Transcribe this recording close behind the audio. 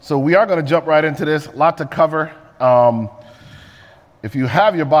So we are going to jump right into this. A lot to cover. If you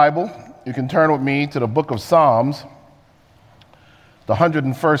have your Bible, you can turn with me to the book of Psalms, the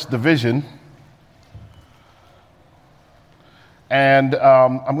 101st division. And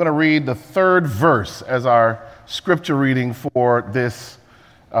I'm going to read the third verse as our scripture reading for this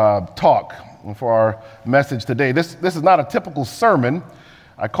talk, for our message today. This is not a typical sermon.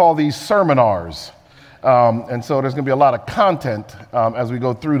 I call these sermonars. And so there's going to be a lot of content as we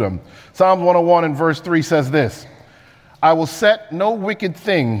go through them. Psalms 101 and verse 3 says this: I will set no wicked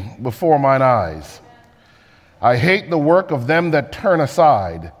thing before mine eyes. I hate the work of them that turn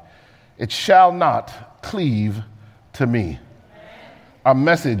aside. It shall not cleave to me. Our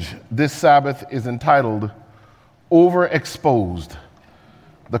message this Sabbath is entitled Overexposed,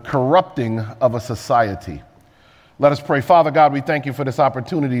 the corrupting of a society. Let us pray. Father God, we thank you for this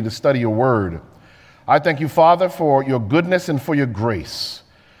opportunity to study your word. I thank you, Father, for your goodness and for your grace.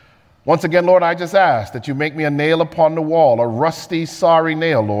 Once again, Lord, I just ask that you make me a nail upon the wall, a rusty, sorry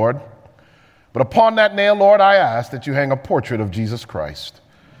nail, Lord. But upon that nail, Lord, I ask that you hang a portrait of Jesus Christ.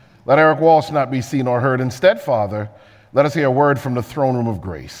 Let Eric Walsh not be seen or heard. Instead, Father, let us hear a word from the throne room of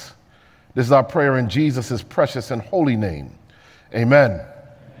grace. This is our prayer in Jesus' precious and holy name. Amen.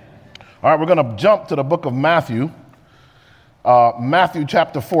 All right, we're going to jump to the book of Matthew. Matthew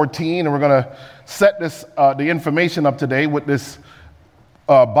chapter 14, and we're going to set this the information up today with this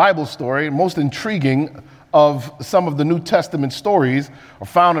Bible story. Most intriguing of some of the New Testament stories are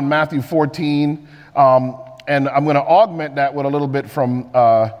found in Matthew 14, and I'm going to augment that with a little bit from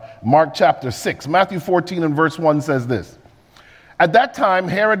Mark chapter 6. Matthew 14 and verse 1 says this: At that time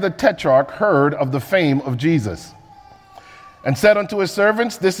Herod the Tetrarch heard of the fame of Jesus, and said unto his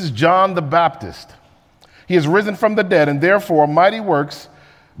servants, This is John the Baptist. He is risen from the dead, and therefore mighty works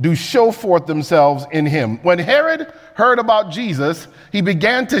do show forth themselves in him. When Herod heard about Jesus, he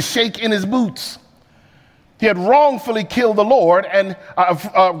began to shake in his boots. He had wrongfully killed the Lord and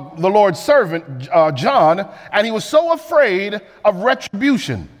the Lord's servant, John, and he was so afraid of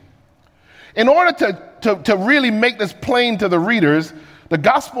retribution. In order to really make this plain to the readers, the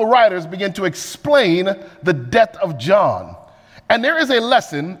gospel writers begin to explain the death of John. And there is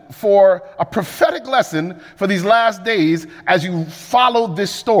a prophetic lesson for these last days as you follow this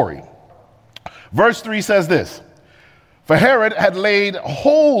story. Verse 3 says this: For Herod had laid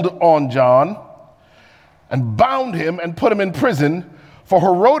hold on John and bound him and put him in prison for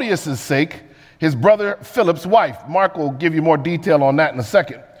Herodias' sake, his brother Philip's wife. Mark will give you more detail on that in a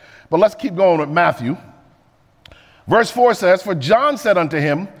second. But let's keep going with Matthew. Verse 4 says, For John said unto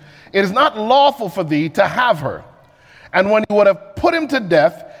him, It is not lawful for thee to have her. And when he would have put him to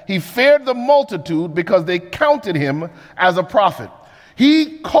death, he feared the multitude because they counted him as a prophet.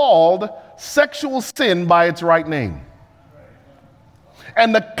 He called sexual sin by its right name.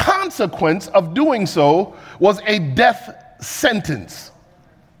 And the consequence of doing so was a death sentence.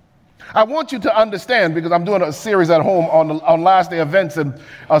 I want you to understand, because I'm doing a series at home on last day events, and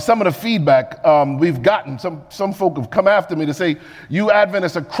some of the feedback we've gotten, some folk have come after me to say, you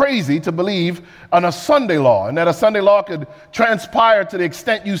Adventists are crazy to believe in a Sunday law, and that a Sunday law could transpire to the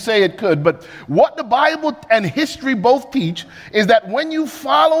extent you say it could. But what the Bible and history both teach is that when you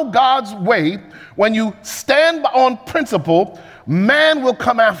follow God's way, when you stand on principle, man will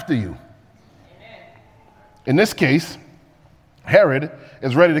come after you. In this case, Herod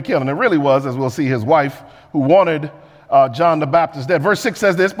is ready to kill. And it really was, as we'll see, his wife who wanted John the Baptist dead. Verse 6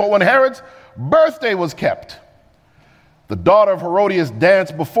 says this: But when Herod's birthday was kept, the daughter of Herodias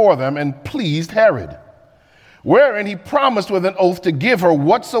danced before them and pleased Herod, wherein he promised with an oath to give her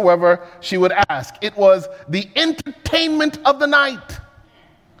whatsoever she would ask. It was the entertainment of the night.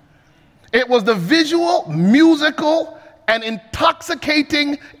 It was the visual, musical, and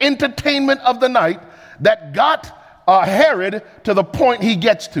intoxicating entertainment of the night that got Herod to the point he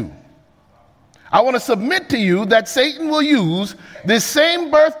gets to. I want to submit to you that Satan will use this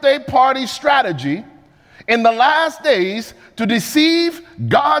same birthday party strategy in the last days to deceive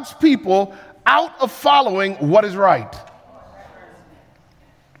God's people out of following what is right.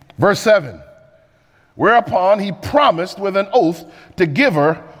 Verse 7, whereupon he promised with an oath to give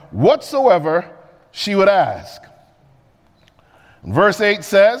her whatsoever she would ask. Verse 8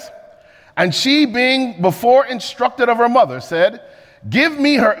 says, And she, being before instructed of her mother, said, Give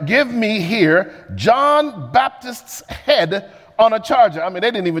me here John Baptist's head on a charger. I mean,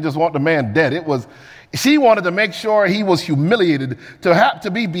 they didn't even just want the man dead. She wanted to make sure he was humiliated. To have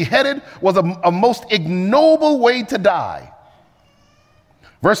to be beheaded was a most ignoble way to die.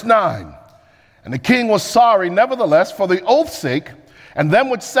 Verse 9, And the king was sorry, nevertheless, for the oath's sake, and them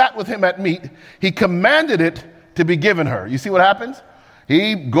which sat with him at meat, he commanded it to be given her. You see what happens?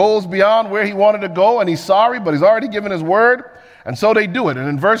 He goes beyond where he wanted to go, and he's sorry, but he's already given his word, and so they do it. And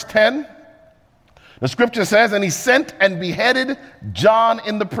in verse 10, the scripture says, and he sent and beheaded John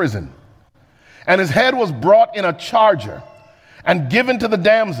in the prison, and his head was brought in a charger and given to the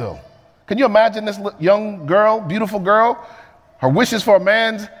damsel. Can you imagine this young girl, beautiful girl, her wishes for a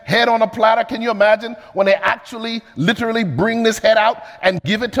man's head on a platter? Can you imagine when they actually literally bring this head out and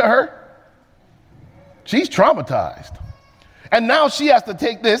give it to her? She's traumatized. And now she has to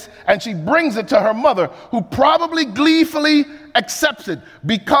take this and she brings it to her mother, who probably gleefully accepts it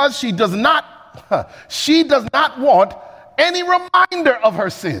because she does not want any reminder of her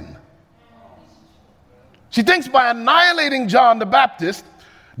sin. She thinks by annihilating John the Baptist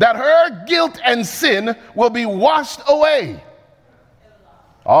that her guilt and sin will be washed away.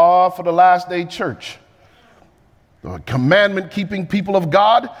 For the last day church, the commandment-keeping people of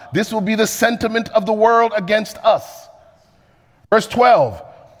God, this will be the sentiment of the world against us. Verse 12,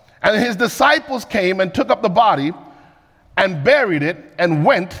 and his disciples came and took up the body and buried it and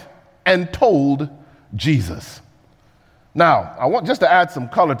went and told Jesus. Now, I want just to add some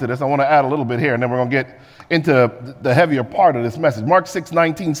color to this. I want to add a little bit here, and then we're going to get into the heavier part of this message. Mark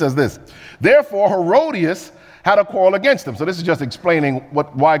 6:19 says this, therefore Herodias had a quarrel against him. So this is just explaining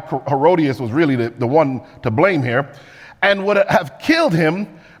why Herodias was really the one to blame here, and would have killed him,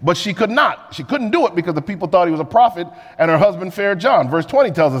 but she could not. She couldn't do it because the people thought he was a prophet, and her husband feared John. Verse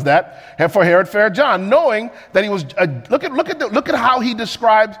 20 tells us that, and for Herod feared John, knowing that he was, look at how he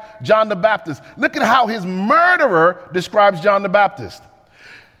describes John the Baptist. Look at how his murderer describes John the Baptist.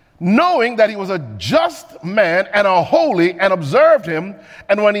 Knowing that he was a just man and a holy, and observed him,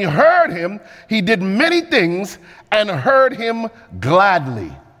 and when he heard him, he did many things and heard him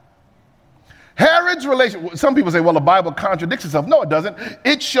gladly. Herod's relation, some people say, well, the Bible contradicts itself. No, it doesn't.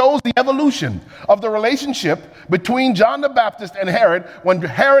 It shows the evolution of the relationship between John the Baptist and Herod when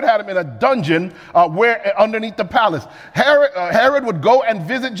Herod had him in a dungeon underneath the palace. Herod would go and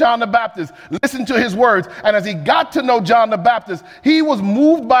visit John the Baptist, listen to his words, and as he got to know John the Baptist, he was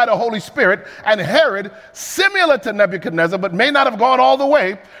moved by the Holy Spirit, and Herod, similar to Nebuchadnezzar, but may not have gone all the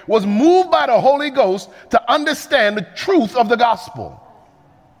way, was moved by the Holy Ghost to understand the truth of the gospel.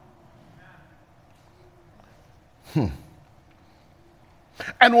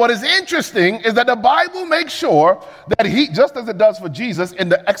 And what is interesting is that the Bible makes sure that he, just as it does for Jesus in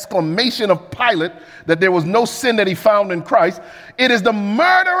the exclamation of Pilate that there was no sin that he found in Christ, it is the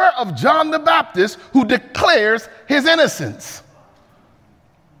murderer of John the Baptist who declares his innocence.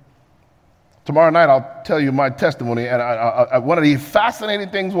 Tomorrow night I'll tell you my testimony, and one of the fascinating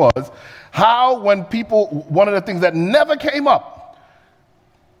things was how one of the things that never came up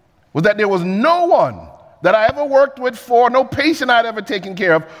was that there was no one that I ever worked with no patient I'd ever taken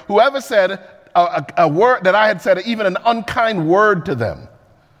care of, who ever said a word that I had said, even an unkind word to them.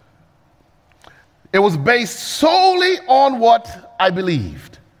 It was based solely on what I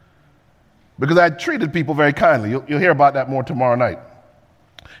believed, because I treated people very kindly. You'll hear about that more tomorrow night.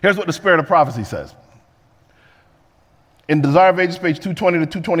 Here's what the Spirit of Prophecy says. In Desire of Ages, page 220 to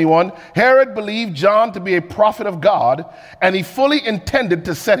 221, Herod believed John to be a prophet of God, and he fully intended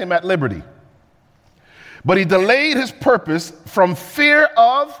to set him at liberty. But he delayed his purpose from fear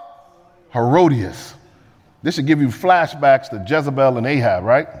of Herodias. This should give you flashbacks to Jezebel and Ahab,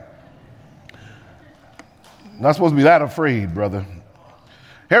 right? Not supposed to be that afraid, brother.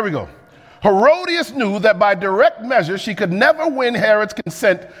 Here we go. Herodias knew that by direct measure she could never win Herod's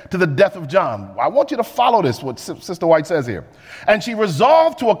consent to the death of John. I want you to follow this, what Sister White says here. And she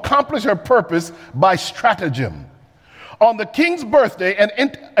resolved to accomplish her purpose by stratagem. On the king's birthday, an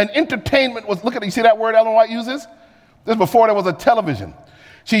entertainment was, you see that word Ellen White uses? This is before there was a television.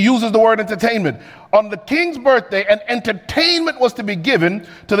 She uses the word entertainment. On the king's birthday, an entertainment was to be given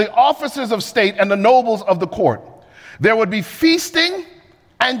to the officers of state and the nobles of the court. There would be feasting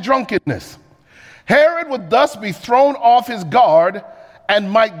and drunkenness. Herod would thus be thrown off his guard and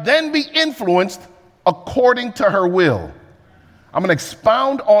might then be influenced according to her will. I'm going to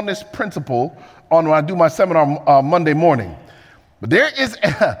expound on this principle when I do my seminar Monday morning. But there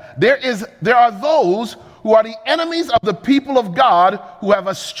are those who are the enemies of the people of God who have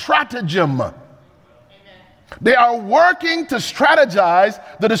a stratagem. Amen. They are working to strategize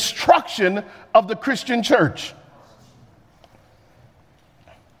the destruction of the Christian church.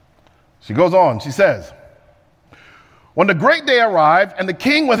 She goes on, she says, when the great day arrived and the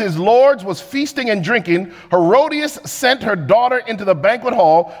king with his lords was feasting and drinking, Herodias sent her daughter into the banquet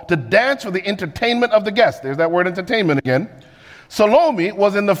hall to dance for the entertainment of the guests. There's that word entertainment again. Salome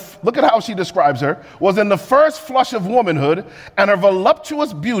was look at how she describes her, was in the first flush of womanhood, and her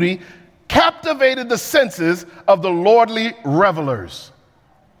voluptuous beauty captivated the senses of the lordly revelers.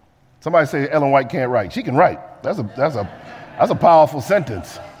 Somebody say Ellen White can't write. She can write. That's a powerful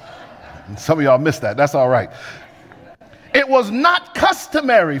sentence. And some of y'all missed that. That's all right. It was not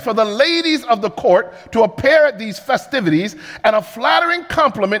customary for the ladies of the court to appear at these festivities, and a flattering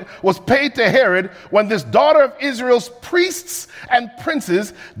compliment was paid to Herod when this daughter of Israel's priests and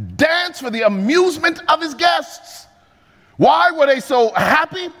princes danced for the amusement of his guests. Why were they so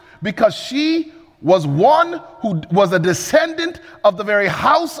happy? Because she was one who was a descendant of the very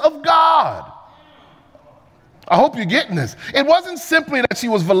house of God. I hope you're getting this. It wasn't simply that she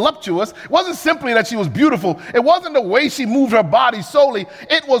was voluptuous. It wasn't simply that she was beautiful. It wasn't the way she moved her body solely.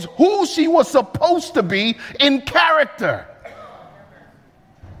 It was who she was supposed to be in character.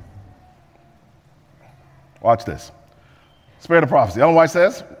 Watch this. Spirit of prophecy. Ellen White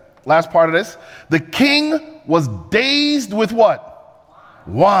says, last part of this, the king was dazed with what?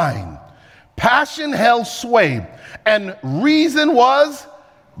 Wine. Passion held sway, and reason was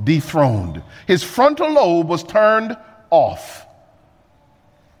dethroned. His frontal lobe was turned off.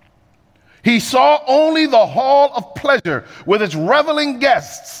 He saw only the hall of pleasure with its reveling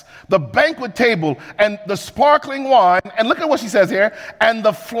guests, the banquet table and the sparkling wine. And look at what she says here, and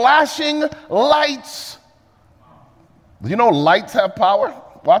the flashing lights. Do you know lights have power?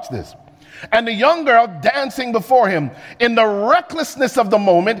 Watch this. And the young girl dancing before him. In the recklessness of the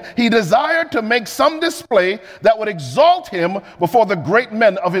moment, he desired to make some display that would exalt him before the great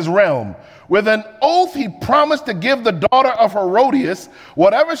men of his realm. With an oath, he promised to give the daughter of Herodias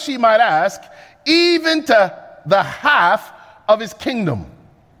whatever she might ask, even to the half of his kingdom.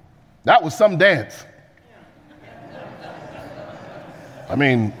 That was some dance.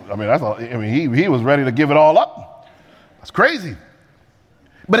 He was ready to give it all up. That's crazy.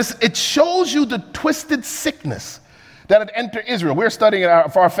 But it shows you the twisted sickness that had entered Israel. We're studying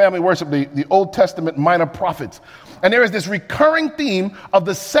for our family worship the Old Testament minor prophets. And there is this recurring theme of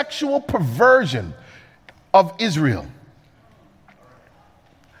the sexual perversion of Israel.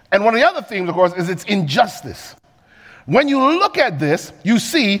 And one of the other themes, of course, is its injustice. When you look at this, you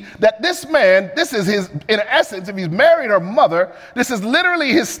see that this man, this is his, in essence, if he's married her mother, this is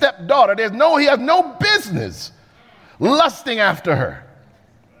literally his stepdaughter. He has no business lusting after her.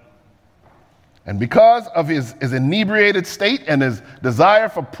 And because of his inebriated state and his desire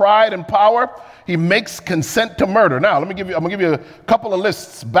for pride and power, he makes consent to murder. Now, I'm going to give you a couple of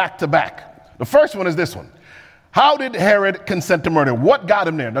lists back to back. The first one is this one. How did Herod consent to murder? What got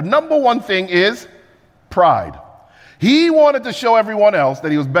him there? The number one thing is pride. He wanted to show everyone else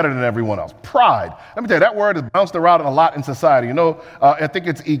that he was better than everyone else. Pride. Let me tell you, that word is bounced around a lot in society. You know, I think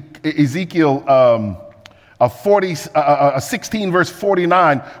it's Ezekiel 16 verse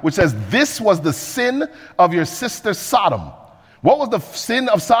 49, which says, this was the sin of your sister Sodom. What was the sin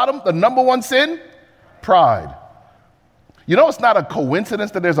of Sodom? The number one sin? Pride. You know, it's not a coincidence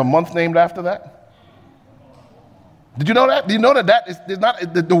that there's a month named after that. Did you know that? Do you know that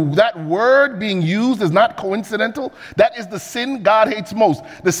that word being used is not coincidental? That is the sin God hates most.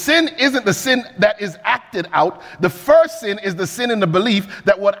 The sin isn't the sin that is acted out. The first sin is the sin in the belief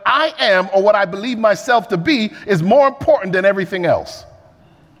that what I am or what I believe myself to be is more important than everything else.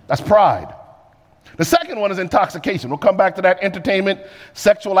 That's pride. The second one is intoxication. We'll come back to that entertainment,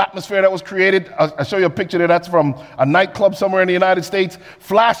 sexual atmosphere that was created. I'll show you a picture there. That's from a nightclub somewhere in the United States.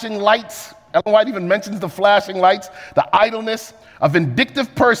 Flashing lights. Ellen White even mentions the flashing lights, the idleness, a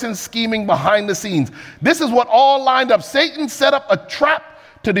vindictive person scheming behind the scenes. This is what all lined up. Satan set up a trap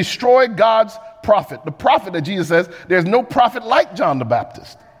to destroy God's prophet. The prophet that Jesus says, there's no prophet like John the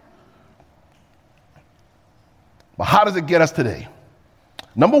Baptist. But how does it get us today?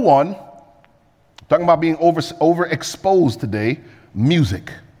 Number one, talking about being overexposed today,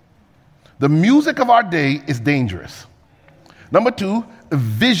 music. The music of our day is dangerous. Number two,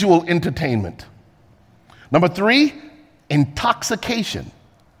 visual entertainment. Number three, intoxication.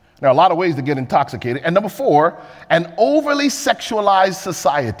 There are a lot of ways to get intoxicated. And number four, an overly sexualized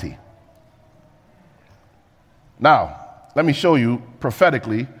society. Now, let me show you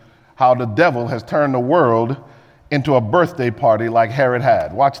prophetically how the devil has turned the world into a birthday party like Herod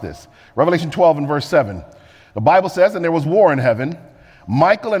had. Watch this. Revelation 12 and verse 7. The Bible says, and there was war in heaven.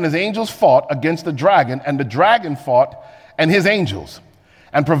 Michael and his angels fought against the dragon, and the dragon fought and his angels,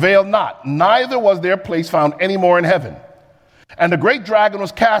 and prevailed not. Neither was their place found any more in heaven. And the great dragon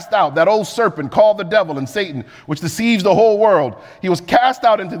was cast out, that old serpent called the devil and Satan, which deceives the whole world. He was cast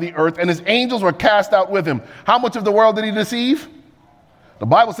out into the earth, and his angels were cast out with him. How much of the world did he deceive? The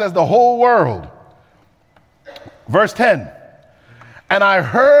Bible says the whole world. Verse 10. And I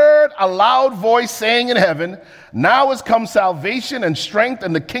heard a loud voice saying in heaven, now is come salvation and strength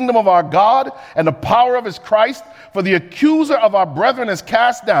and the kingdom of our God and the power of his Christ. For the accuser of our brethren is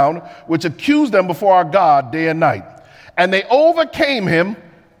cast down, which accused them before our God day and night. And they overcame him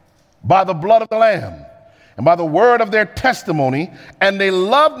by the blood of the Lamb and by the word of their testimony, and they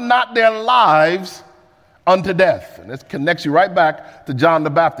loved not their lives unto death. And this connects you right back to John the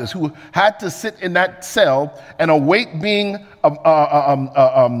Baptist, who had to sit in that cell and await being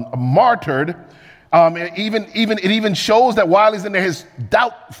martyred. It even shows that while he's in there, his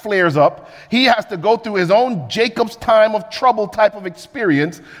doubt flares up. He has to go through his own Jacob's time of trouble type of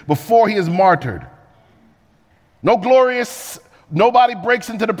experience before he is martyred. Nobody breaks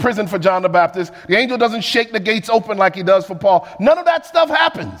into the prison for John the Baptist. The angel doesn't shake the gates open like he does for Paul. None of that stuff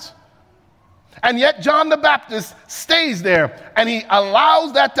happens. And yet John the Baptist stays there, and he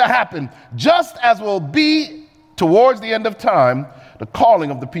allows that to happen, just as will be towards the end of time, the calling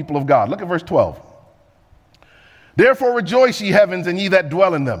of the people of God. Look at verse 12. Therefore rejoice, ye heavens, and ye that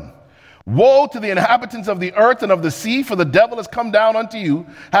dwell in them. Woe to the inhabitants of the earth and of the sea, for the devil is come down unto you,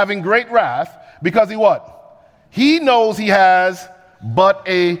 having great wrath, because he what? He knows he has but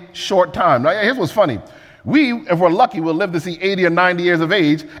a short time. Now, here's what's funny. We, if we're lucky, will live to see 80 or 90 years of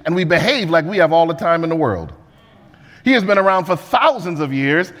age, and we behave like we have all the time in the world. He has been around for thousands of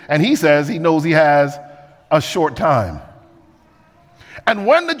years, and he says he knows he has a short time. And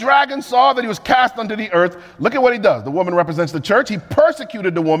when the dragon saw that he was cast unto the earth, look at what he does. The woman represents the church. He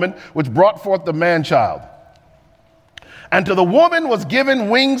persecuted the woman which brought forth the man-child. And to the woman was given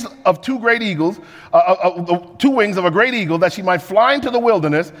wings of two wings of a great eagle, that she might fly into the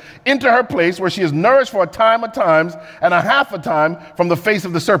wilderness, into her place where she is nourished for a time of times and a half a time from the face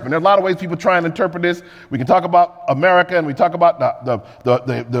of the serpent. There are a lot of ways people try and interpret this. We can talk about America, and we talk about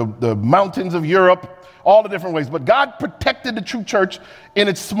the mountains of Europe, all the different ways. But God protected the true church in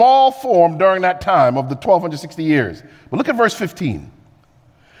its small form during that time of the 1260 years. But look at verse 15.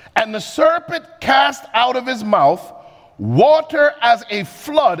 And the serpent cast out of his mouth water as a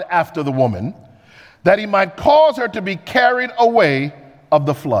flood after the woman, that he might cause her to be carried away of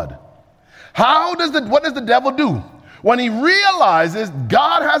the flood. What does the devil do when he realizes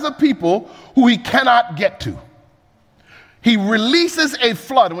God has a people who he cannot get to? He releases a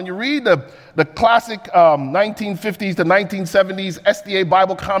flood. When you read the classic 1950s to 1970s SDA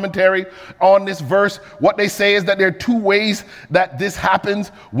Bible commentary on this verse, what they say is that there are two ways that this happens.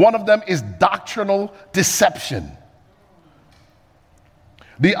 One of them is doctrinal deception.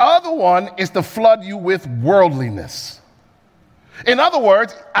 The other one is to flood you with worldliness. In other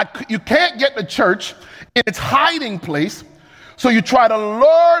words, you can't get the church in its hiding place, so you try to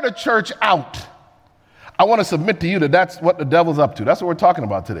lure the church out. I want to submit to you that that's what the devil's up to. That's what we're talking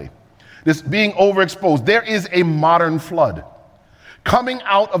about today. This being overexposed. There is a modern flood coming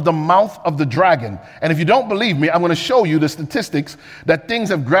out of the mouth of the dragon. And if you don't believe me, I'm going to show you the statistics that things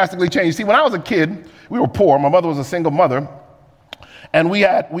have drastically changed. See, when I was a kid, we were poor. My mother was a single mother. And we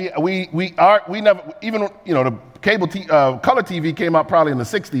never, even, the cable color TV came out probably in the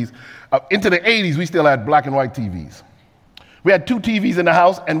 60s. Into the 80s, we still had black and white TVs. We had two TVs in the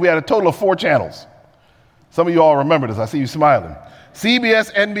house, and we had a total of 4 channels. Some of you all remember this. I see you smiling.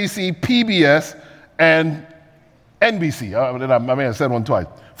 CBS, NBC, PBS, and NBC. I may have said one twice.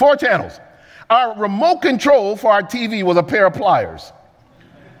 4 channels. Our remote control for our TV was a pair of pliers,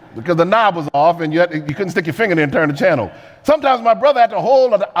 because the knob was off and you couldn't stick your finger in there and turn the channel. Sometimes my brother had to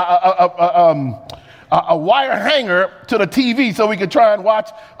hold a wire hanger to the TV so we could try and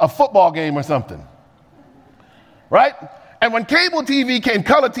watch a football game or something. Right? And when cable TV came,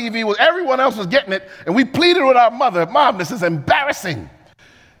 color TV, everyone else was getting it, and we pleaded with our mother, Mom, this is embarrassing.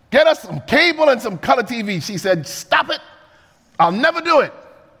 Get us some cable and some color TV. She said, stop it. I'll never do it.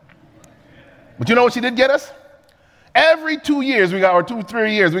 But you know what she did get us? Every 2 years, or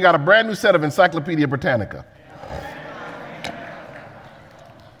 3 years, we got a brand new set of Encyclopedia Britannica.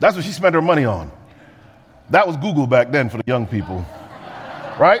 That's what she spent her money on. That was Google back then for the young people,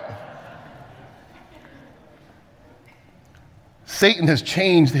 right? Satan has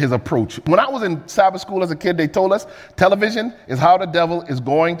changed his approach. When I was in Sabbath school as a kid, they told us television is how the devil is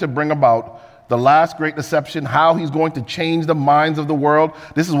going to bring about the last great deception, how he's going to change the minds of the world.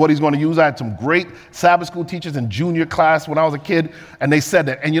 This is what he's going to use. I had some great Sabbath school teachers in junior class when I was a kid, and they said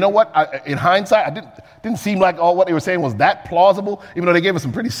that. And you know what? In hindsight, didn't seem like all what they were saying was that plausible, even though they gave us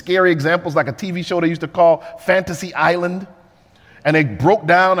some pretty scary examples, like a TV show they used to call Fantasy Island. And they broke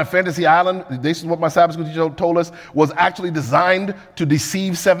down a Fantasy Island. This is what my Sabbath school teacher told us was actually designed to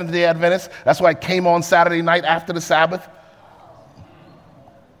deceive Seventh-day Adventists. That's why it came on Saturday night after the Sabbath.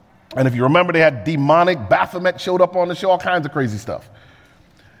 And if you remember, they had demonic, Baphomet showed up on the show, all kinds of crazy stuff.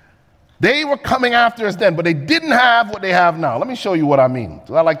 They were coming after us then, but they didn't have what they have now. Let me show you what I mean.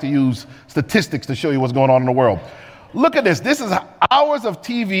 So I like to use statistics to show you what's going on in the world. Look at this. This is hours of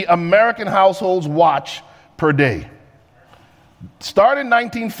TV American households watch per day. Start in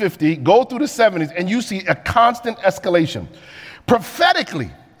 1950, go through the 70s, and you see a constant escalation.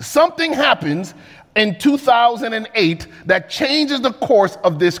 Prophetically, something happens in 2008 that changes the course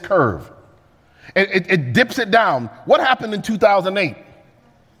of this curve. It dips it down. What happened in 2008?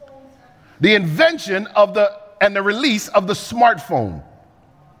 The invention of and the release of the smartphone.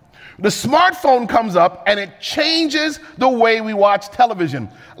 The smartphone comes up and it changes the way we watch television.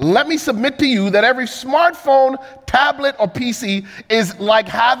 Let me submit to you that every smartphone, tablet, or PC is like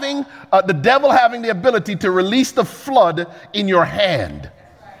having the devil having the ability to release the flood in your hand.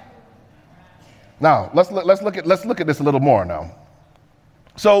 Now, let's look at this a little more now.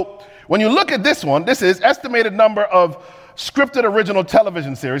 So when you look at this one, this is estimated number of scripted original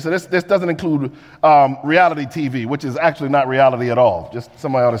television series. So this doesn't include reality TV, which is actually not reality at all. Just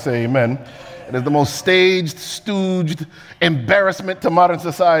somebody ought to say amen. It is the most staged, stooged embarrassment to modern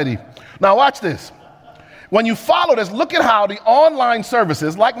society. Now watch this. When you follow this, look at how the online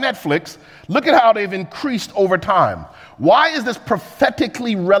services like Netflix, look at how they've increased over time. Why is this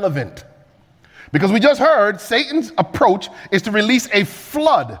prophetically relevant? Because we just heard Satan's approach is to release a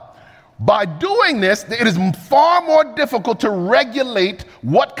flood. By doing this, it is far more difficult to regulate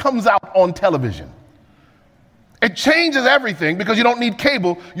what comes out on television. It changes everything because you don't need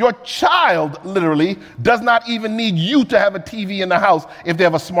cable. Your child literally does not even need you to have a TV in the house if they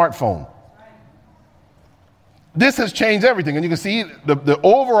have a smartphone. This has changed everything. And you can see the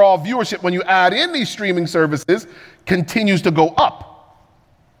overall viewership when you add in these streaming services continues to go up.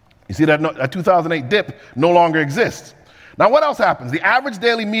 You see that 2008 dip no longer exists. Now, what else happens? The average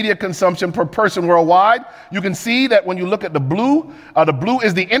daily media consumption per person worldwide, you can see that when you look at the blue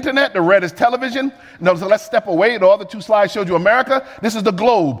is the internet, the red is television. Now, so let's step away. The other two slides showed you America. This is the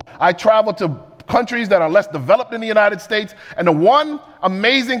globe. I travel to countries that are less developed than the United States, and the one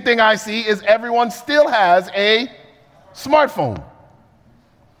amazing thing I see is everyone still has a smartphone.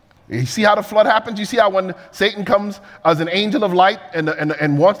 You see how the flood happens? You see how when Satan comes as an angel of light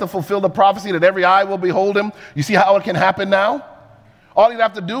and wants to fulfill the prophecy that every eye will behold him? You see how it can happen now? All you'd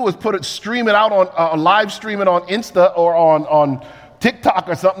have to do is stream it out on live stream it on Insta or on TikTok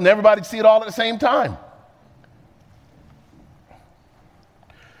or something. Everybody'd see it all at the same time.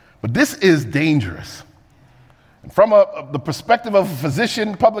 But this is dangerous. And from the perspective of a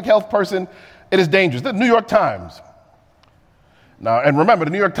physician, public health person, it is dangerous. The New York Times. Now, and remember,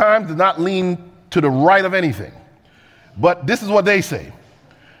 the New York Times does not lean to the right of anything. But this is what they say.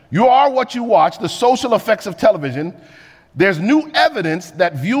 You are what you watch, the social effects of television. There's new evidence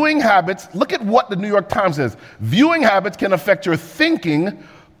that viewing habits, look at what the New York Times says. Viewing habits can affect your thinking,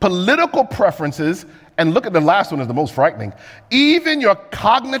 political preferences, and look at the last one is the most frightening, even your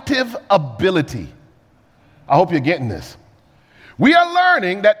cognitive ability. I hope you're getting this. We are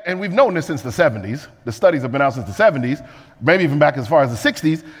learning that, and we've known this since the 70s, the studies have been out since the 70s, maybe even back as far as the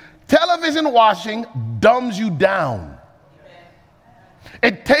 60s, television watching dumbs you down.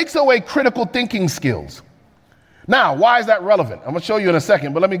 It takes away critical thinking skills. Now, why is that relevant? I'm going to show you in a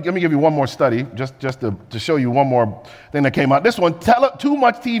second, but let me give you one more study, just to show you one more thing that came out. This one, too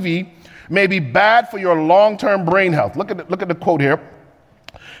much TV may be bad for your long-term brain health. Look at the quote here.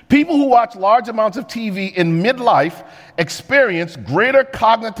 People who watch large amounts of TV in midlife experience greater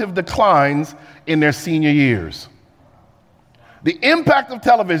cognitive declines in their senior years. The impact of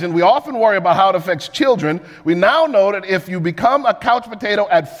television, we often worry about how it affects children. We now know that if you become a couch potato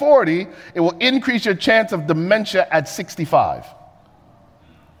at 40, it will increase your chance of dementia at 65.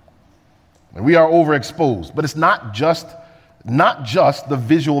 And we are overexposed, but it's not just the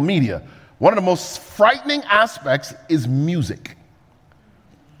visual media. One of the most frightening aspects is music.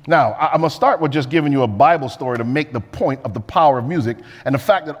 Now, I'm going to start with just giving you a Bible story to make the point of the power of music and the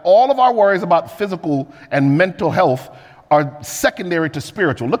fact that all of our worries about physical and mental health are secondary to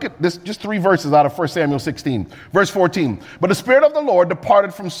spiritual. Look at this, just 3 verses out of 1 Samuel 16. Verse 14. But the Spirit of the Lord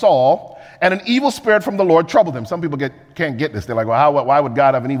departed from Saul, and an evil spirit from the Lord troubled him. Some people can't get this. They're like, well, why would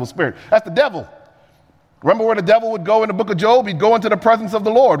God have an evil spirit? That's the devil. Remember where the devil would go in the book of Job? He'd go into the presence of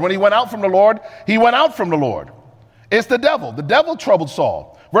the Lord. When he went out from the Lord, he went out from the Lord. It's the devil. The devil troubled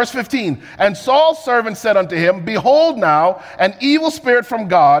Saul. Verse 15, and Saul's servant said unto him, behold now, an evil spirit from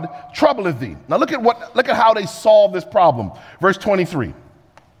God troubleth thee. Now look at how they solved this problem. Verse 23,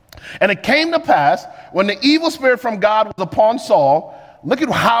 and it came to pass, when the evil spirit from God was upon Saul, look at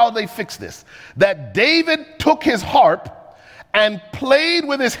how they fixed this, that David took his harp and played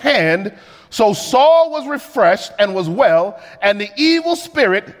with his hand. So Saul was refreshed and was well, and the evil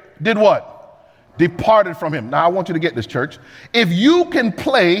spirit did what? Departed from him. Now I want you to get this, church. If you can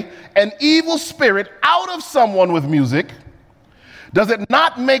play an evil spirit out of someone with music, does it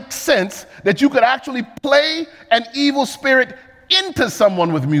not make sense that you could actually play an evil spirit into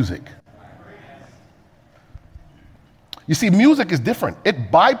someone with music? You see, music is different.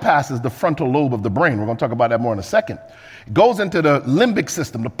 It bypasses the frontal lobe of the brain. We're going to talk about that more in a second. It goes into the limbic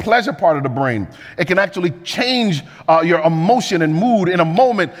system, the pleasure part of the brain. It can actually change your emotion and mood in a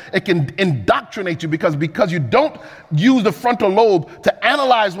moment. It can indoctrinate you because you don't use the frontal lobe to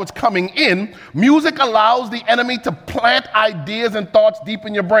analyze what's coming in. Music allows the enemy to plant ideas and thoughts deep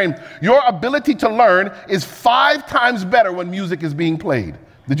in your brain. Your ability to learn is 5 times better when music is being played.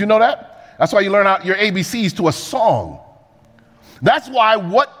 Did you know that? That's why you learn out your ABCs to a song. That's why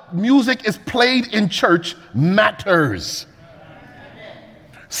what music is played in church matters.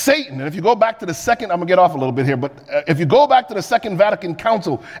 Satan, and if you go back to the second, I'm going to get off a little bit here, but if you go back to the Second Vatican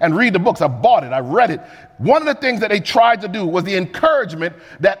Council and read the books, I bought it, I read it. One of the things that they tried to do was the encouragement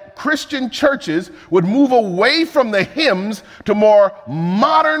that Christian churches would move away from the hymns to more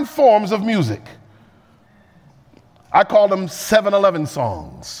modern forms of music. I call them 7-11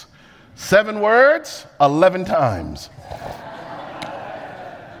 songs. 7 words, 11 times.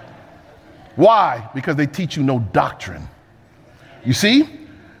 Why? Because they teach you no doctrine. You see,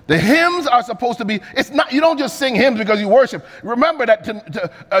 the hymns are supposed to be, it's not, you don't just sing hymns because you worship. Remember that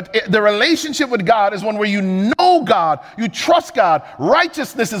the relationship with God is one where you know God, you trust God.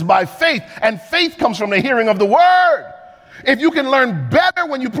 Righteousness is by faith, and faith comes from the hearing of the word. If you can learn better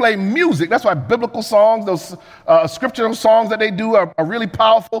when you play music, that's why biblical songs, those scriptural songs that they do are really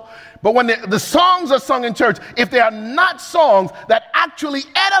powerful. But when the songs are sung in church, if they are not songs that actually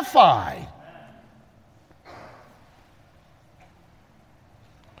edify,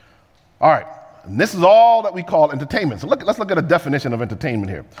 all right, and this is all that we call entertainment. So let's look at a definition of entertainment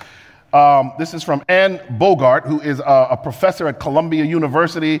here. This is from Ann Bogart, who is a professor at Columbia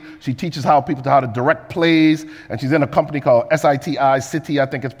University. She teaches how to direct plays, and she's in a company called Citi, I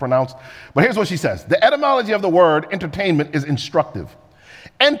think it's pronounced. But here's what she says. The etymology of the word entertainment is instructive.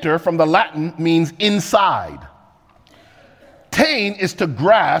 Enter from the Latin means inside. Tain is to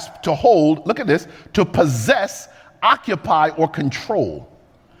grasp, to hold, look at this, to possess, occupy, or control.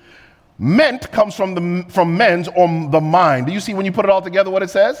 Ment comes from mens or the mind. Do you see when you put it all together what it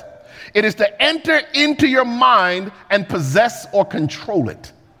says? It is to enter into your mind and possess or control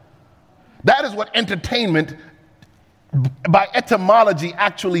it. That is what entertainment by etymology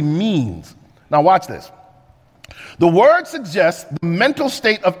actually means. Now watch this. The word suggests the mental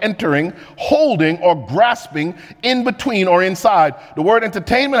state of entering, holding, or grasping in between or inside. The word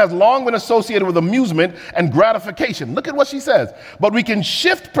entertainment has long been associated with amusement and gratification. Look at what she says. But we can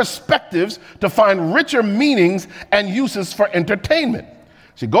shift perspectives to find richer meanings and uses for entertainment.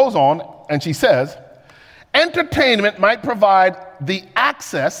 She goes on and she says, entertainment might provide the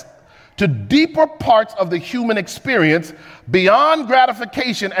access to deeper parts of the human experience beyond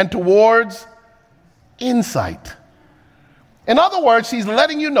gratification and towards insight. In other words, she's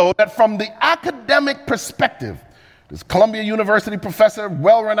letting you know that from the academic perspective, this Columbia University professor,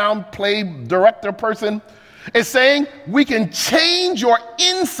 well-renowned play director person, is saying we can change your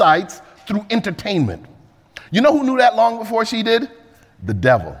insights through entertainment. You know who knew that long before she did? The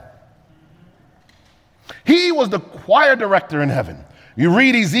devil. He was the choir director in heaven. You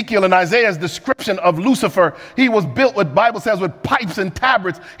read Ezekiel and Isaiah's description of Lucifer. He was built, what Bible says, with pipes and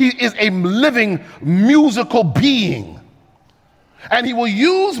tabrets. He is a living musical being. And he will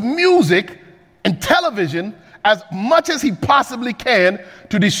use music and television as much as he possibly can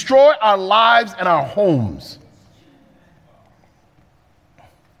to destroy our lives and our homes.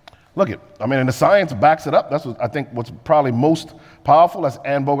 Look it. I mean, and the science backs it up. That's what I think what's probably most powerful. That's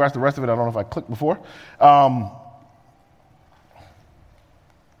Ann Bogart's. The rest of it, I don't know if I clicked before.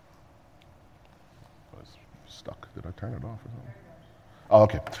 Stuck. Did I turn it off or something? Oh,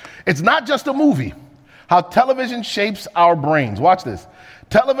 okay. It's not just a movie. How television shapes our brains. Watch this.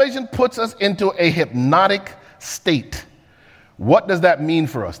 Television puts us into a hypnotic state. What does that mean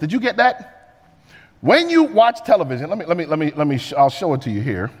for us? Did you get that? When you watch television, I'll show it to you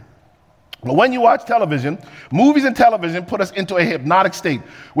here. But when you watch television, movies and television put us into a hypnotic state.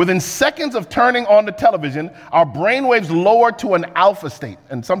 Within seconds of turning on the television, our brain waves lower to an alpha state.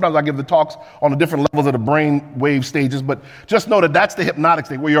 And sometimes I give the talks on the different levels of the brain wave stages, but just know that that's the hypnotic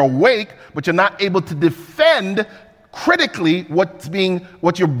state, where you're awake, but you're not able to defend critically what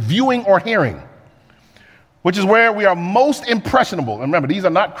you're viewing or hearing. which is where we are most impressionable. And remember, these are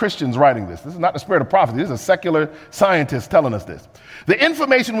not Christians writing this. This is not the spirit of prophecy. This is a secular scientist telling us this. The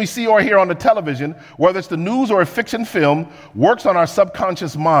information we see or hear on the television, whether it's the news or a fiction film, works on our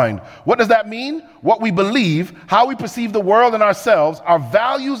subconscious mind. What does that mean? What we believe, how we perceive the world and ourselves, our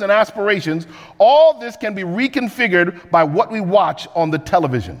values and aspirations, all this can be reconfigured by what we watch on the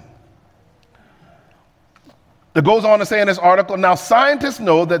television. It goes on to say in this article, now scientists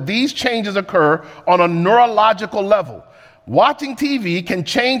know that these changes occur on a neurological level. Watching TV can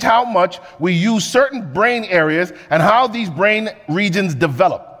change how much we use certain brain areas and how these brain regions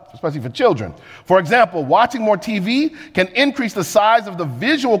develop, especially for children. For example, watching more TV can increase the size of the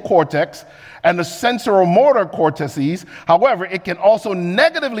visual cortex and the sensoromotor cortices. However, it can also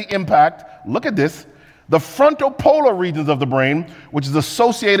negatively impact, look at this, the frontopolar regions of the brain, which is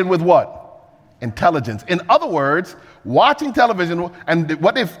associated with what? Intelligence. In other words, watching television, and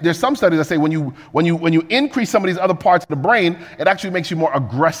what if there's some studies that say when you increase some of these other parts of the brain, it actually makes you more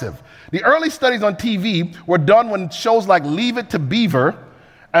aggressive. The early studies on TV were done when shows like Leave It to Beaver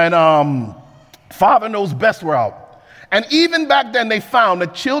and Father Knows Best were out. And even back then, they found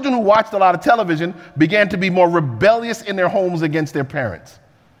that children who watched a lot of television began to be more rebellious in their homes against their parents.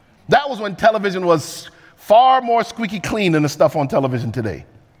 That was when television was far more squeaky clean than the stuff on television today.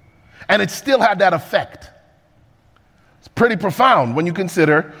 And it still had that effect. It's pretty profound when you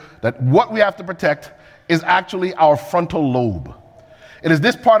consider that what we have to protect is actually our frontal lobe. It is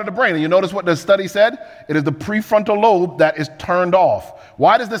this part of the brain, and you notice what the study said? It is the prefrontal lobe that is turned off.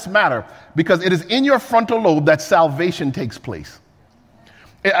 Why does this matter? Because it is in your frontal lobe that salvation takes place.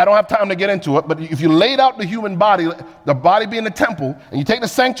 I don't have time to get into it, but if you laid out the human body, the body being the temple, and you take the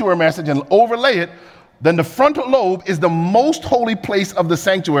sanctuary message and overlay it, then the frontal lobe is the most holy place of the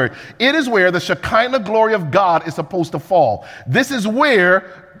sanctuary. It is where the Shekinah glory of God is supposed to fall. This is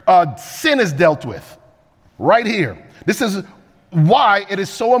where sin is dealt with, right here. This is why it is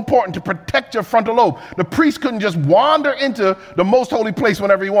so important to protect your frontal lobe. The priest couldn't just wander into the most holy place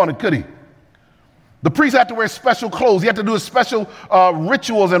whenever he wanted, could he? The priest had to wear special clothes. He had to do special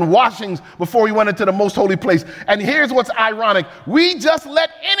rituals and washings before he went into the most holy place. And here's what's ironic. We just let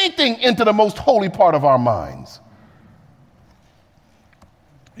anything into the most holy part of our minds.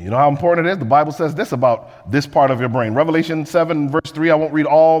 You know how important it is? The Bible says this about this part of your brain. Revelation 7, verse 3. I won't read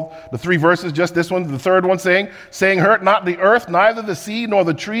all the 3 verses, just this one. The third one saying, hurt not the earth, neither the sea, nor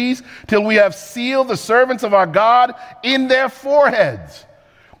the trees, till we have sealed the servants of our God in their foreheads.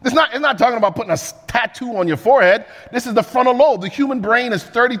 It's not talking about putting a tattoo on your forehead. This is the frontal lobe. The human brain is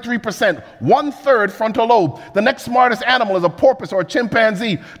 33%, 1/3 frontal lobe. The next smartest animal is a porpoise or a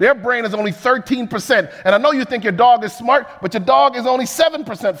chimpanzee. Their brain is only 13%. And I know you think your dog is smart, but your dog is only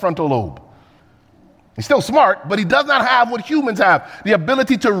 7% frontal lobe. He's still smart, but he does not have what humans have, the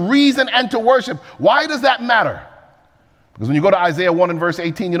ability to reason and to worship. Why does that matter? Because when you go to Isaiah 1 and verse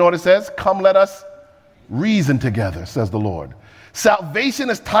 18, you know what it says? Come, let us reason together, says the Lord. Salvation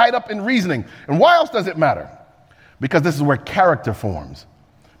is tied up in reasoning. And why else does it matter? Because this is where character forms.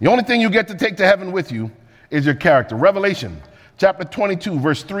 The only thing you get to take to heaven with you is your character. Revelation chapter 22,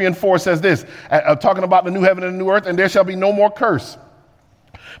 verse 3 and 4 says this, talking about the new heaven and the new earth, and there shall be no more curse.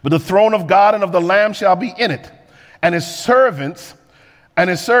 But the throne of God and of the Lamb shall be in it, and his servants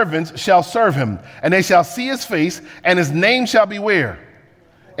shall serve him, and they shall see his face, and his name shall be where?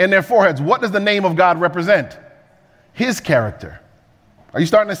 In their foreheads. What does the name of God represent? His character. Are you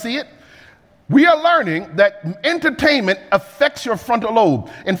starting to see it? We are learning that entertainment affects your frontal lobe.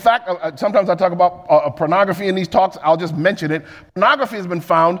 In fact, sometimes I talk about pornography in these talks. I'll just mention it. Pornography has been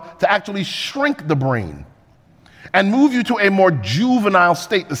found to actually shrink the brain and move you to a more juvenile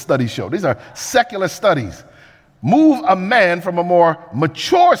state, the studies show. These are secular studies. Move a man from a more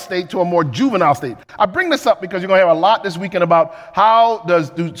mature state to a more juvenile state. I bring this up because you're going to hear a lot this weekend about how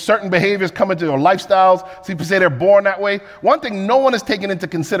do certain behaviors come into your lifestyles. So people say they're born that way. One thing no one is taking into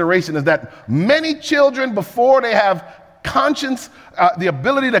consideration is that many children, before they have conscience, the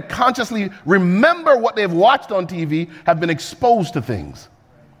ability to consciously remember what they've watched on TV, have been exposed to things.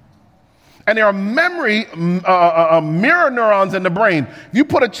 And there are memory mirror neurons in the brain. If you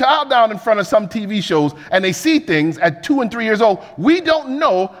put a child down in front of some TV shows and they see things at 2 and 3 years old, we don't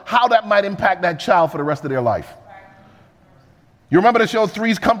know how that might impact that child for the rest of their life. You remember the show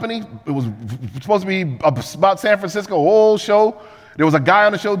Three's Company? It was supposed to be about San Francisco, old show. There was a guy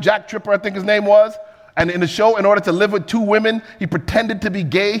on the show, Jack Tripper, I think his name was. And in the show, in order to live with 2 women, he pretended to be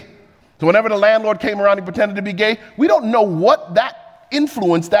gay. So whenever the landlord came around, he pretended to be gay. We don't know what that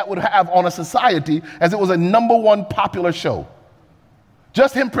influence that would have on a society, as it was a #1 popular show.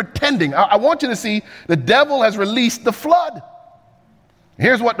 Just him pretending. I want you to see the devil has released the flood.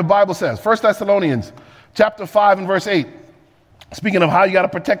 Here's what the Bible says. 1 Thessalonians Chapter 5 and verse 8, speaking of how you got to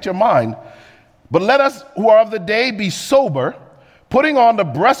protect your mind. But let us who are of the day be sober, putting on the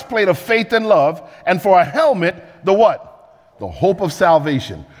breastplate of faith and love, and for a helmet, the what? The hope of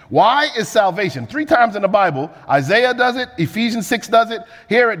salvation. Why is salvation? 3 times in the Bible, Isaiah does it, Ephesians 6 does it,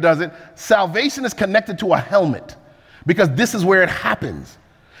 here it does it. Salvation is connected to a helmet because this is where it happens.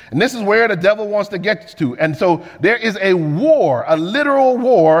 And this is where the devil wants to get to. And so there is a war, a literal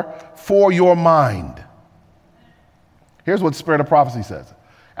war for your mind. Here's what Spirit of Prophecy says.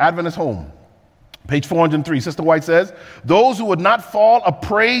 Adventist Home, page 403, Sister White says, those who would not fall a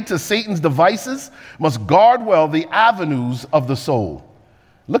prey to Satan's devices must guard well the avenues of the soul.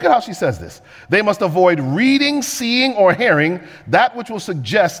 Look at how she says this. They must avoid reading, seeing, or hearing that which will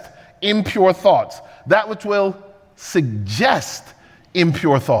suggest impure thoughts. That which will suggest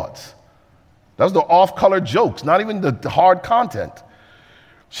impure thoughts. Those are the off-color jokes, not even the hard content.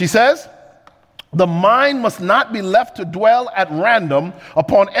 She says, the mind must not be left to dwell at random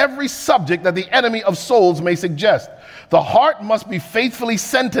upon every subject that the enemy of souls may suggest. The heart must be faithfully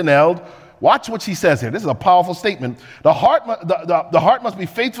sentineled. Watch what she says here. This is a powerful statement. The heart must be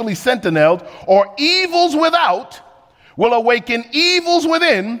faithfully sentineled, or evils without will awaken evils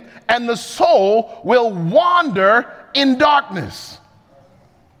within, and the soul will wander in darkness.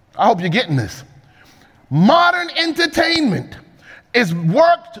 I hope you're getting this. Modern entertainment is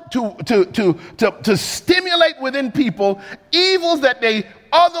worked to stimulate within people evils that they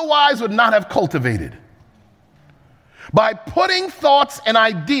otherwise would not have cultivated by putting thoughts and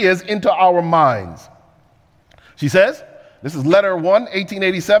ideas into our minds. She says, this is letter 1,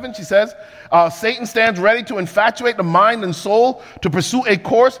 1887. She says, Satan stands ready to infatuate the mind and soul to pursue a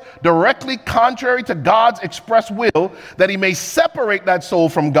course directly contrary to God's express will, that he may separate that soul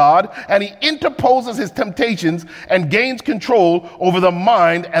from God, and he interposes his temptations and gains control over the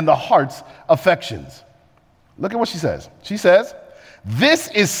mind and the heart's affections. Look at what she says. She says, this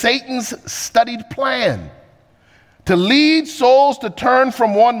is Satan's studied plan, to lead souls to turn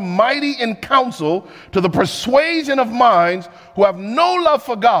from one mighty in counsel to the persuasion of minds who have no love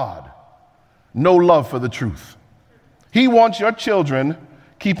for God, no love for the truth. He wants your children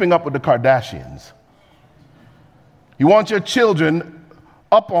keeping up with the Kardashians. He wants your children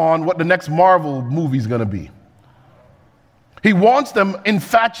up on what the next Marvel movie is going to be. He wants them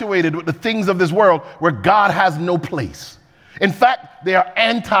infatuated with the things of this world where God has no place. In fact, they are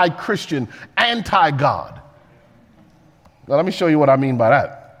anti-Christian, anti-God. Now, let me show you what I mean by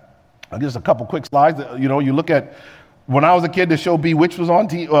that. Just a couple quick slides. You know, you look at, when I was a kid, the show Bewitched was on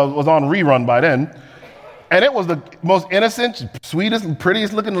rerun by then. And it was the most innocent, sweetest,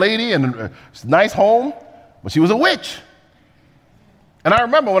 prettiest looking lady and a nice home, but she was a witch. And I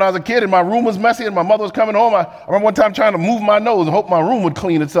remember when I was a kid and my room was messy and my mother was coming home, I remember one time trying to move my nose and hope my room would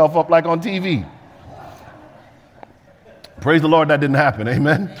clean itself up like on TV. Praise the Lord, that didn't happen.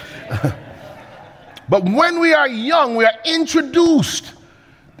 Amen. But when we are young, we are introduced.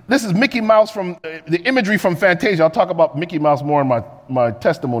 This is Mickey Mouse from the imagery from Fantasia. I'll talk about Mickey Mouse more in my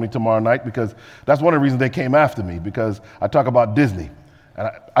testimony tomorrow night, because that's one of the reasons they came after me, because I talk about Disney. And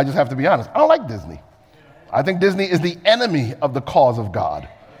I just have to be honest. I don't like Disney. I think Disney is the enemy of the cause of God.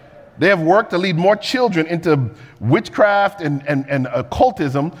 They have worked to lead more children into witchcraft and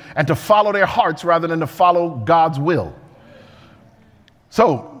occultism and to follow their hearts rather than to follow God's will.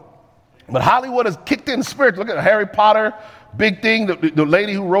 But Hollywood has kicked in spirit. Look at Harry Potter, big thing. The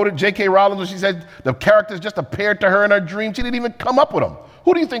lady who wrote it, J.K. Rowling, when she said the characters just appeared to her in her dream, she didn't even come up with them.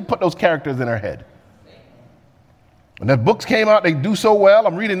 Who do you think put those characters in her head? When the books came out, they do so well.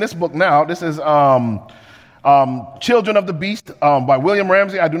 I'm reading this book now. This is Children of the Beast by William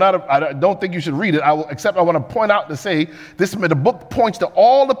Ramsey. I don't think you should read it. Except I want to point out to say the book points to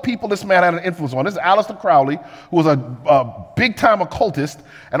all the people this man had an influence on. This is Aleister Crowley, who was a big-time occultist,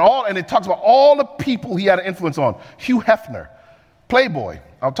 and it talks about all the people he had an influence on. Hugh Hefner, Playboy.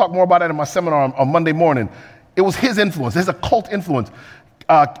 I'll talk more about that in my seminar on Monday morning. It was his influence, his occult influence.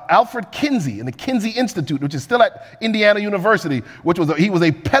 Alfred Kinsey and the Kinsey Institute, which is still at Indiana University, he was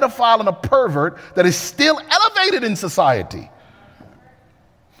a pedophile and a pervert that is still elevated in society.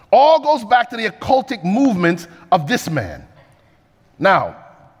 All goes back to the occultic movements of this man. Now,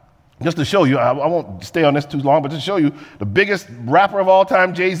 just to show you, I won't stay on this too long, but just to show you, the biggest rapper of all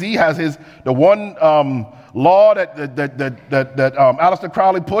time, Jay-Z, has the one law that Aleister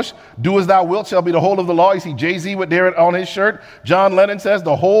Crowley pushed: "Do as thou wilt shall be the whole of the law." You see Jay-Z with there on his shirt. John Lennon says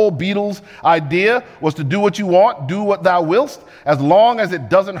the whole Beatles idea was to do what you want, do what thou willst, as long as it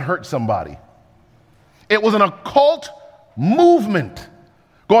doesn't hurt somebody. It was an occult movement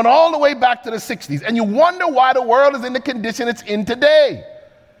going all the way back to the 60s, and you wonder why the world is in the condition it's in today.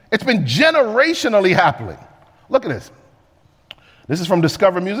 It's been generationally happening. Look at this. This is from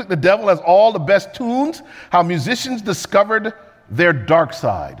Discover Music. The devil has all the best tunes, how musicians discovered their dark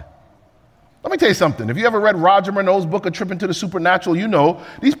side. Let me tell you something. If you ever read Roger Minot's book, A Trip into the Supernatural, you know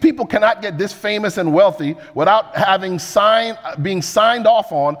these people cannot get this famous and wealthy without being signed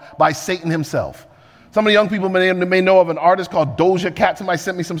off on by Satan himself. Some of the young people may know of an artist called Doja Cat. Somebody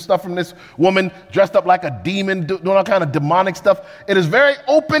sent me some stuff from this woman dressed up like a demon, doing all kind of demonic stuff. It is very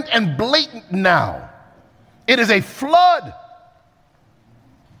open and blatant now. It is a flood.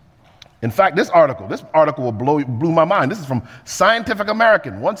 In fact, this article blew my mind. This is from Scientific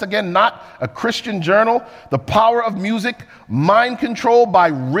American. Once again, not a Christian journal. The Power of Music, Mind Control by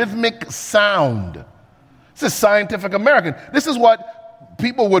Rhythmic Sound. This is Scientific American. This is what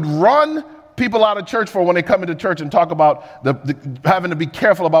people would run people out of church for when they come into church and talk about having to be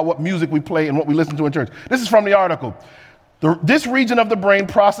careful about what music we play and what we listen to in church. This is from the article. This region of the brain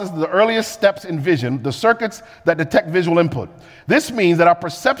processes the earliest steps in vision, the circuits that detect visual input. This means that our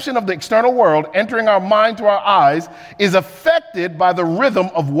perception of the external world entering our mind through our eyes is affected by the rhythm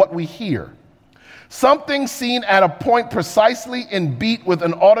of what we hear. Something seen at a point precisely in beat with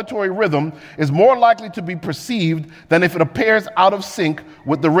an auditory rhythm is more likely to be perceived than if it appears out of sync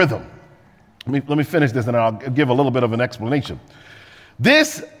with the rhythm. Let me finish this and I'll give a little bit of an explanation.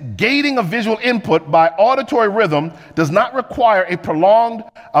 This gating of visual input by auditory rhythm does not require a prolonged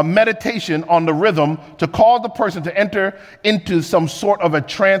meditation on the rhythm to cause the person to enter into some sort of a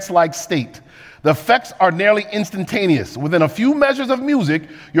trance-like state. The effects are nearly instantaneous. Within a few measures of music,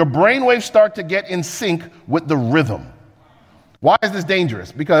 your brainwaves start to get in sync with the rhythm. Why is this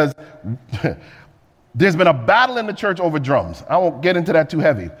dangerous? Because there's been a battle in the church over drums. I won't get into that too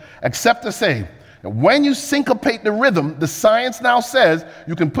heavy, except to say, when you syncopate the rhythm, the science now says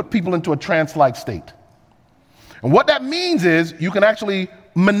you can put people into a trance-like state. And what that means is you can actually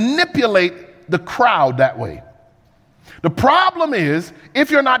manipulate the crowd that way. The problem is, if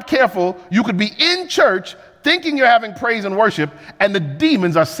you're not careful, you could be in church thinking you're having praise and worship, and the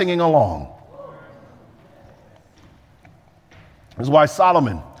demons are singing along. This is why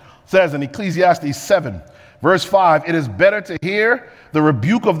Solomon says in Ecclesiastes 7, verse 5, it is better to hear the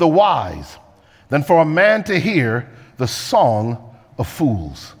rebuke of the wise than for a man to hear the song of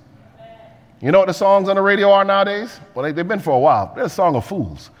fools. You know what the songs on the radio are nowadays? Well, they've been for a while. They're a song of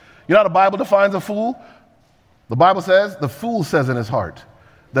fools. You know how the Bible defines a fool? The Bible says, the fool says in his heart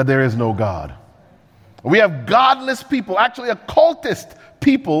that there is no God. We have godless people, actually occultist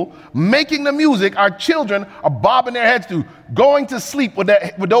people, making the music our children are bobbing their heads to, going to sleep with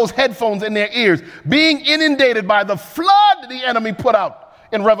those headphones in their ears, being inundated by the flood the enemy put out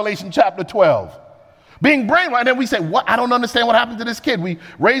in Revelation chapter 12. Being brainwashed. And then we say, what? I don't understand what happened to this kid. We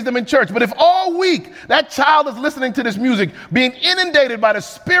raised him in church. But if all week that child is listening to this music, being inundated by the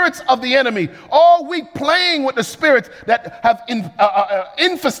spirits of the enemy, all week playing with the spirits that have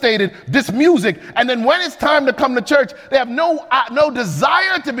infestated this music, and then when it's time to come to church, they have no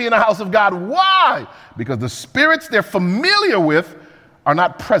desire to be in the house of God. Why? Because the spirits they're familiar with are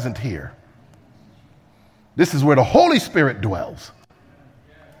not present here. This is where the Holy Spirit dwells.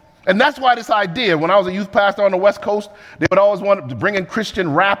 And that's why this idea, when I was a youth pastor on the West Coast, they would always want to bring in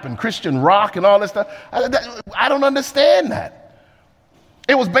Christian rap and Christian rock and all this stuff. I don't understand that.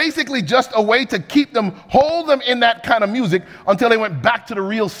 It was basically just a way to hold them in that kind of music until they went back to the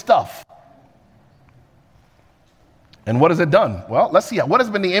real stuff. And what has it done? Well, let's see. What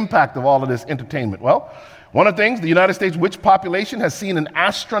has been the impact of all of this entertainment? Well, one of the things, the United States witch population has seen an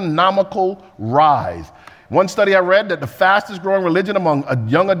astronomical rise. One study I read that the fastest growing religion among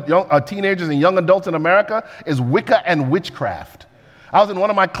teenagers and young adults in America is Wicca and witchcraft. I was in one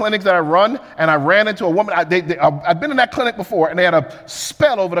of my clinics that I run, and I ran into a woman. I'd been in that clinic before, and they had a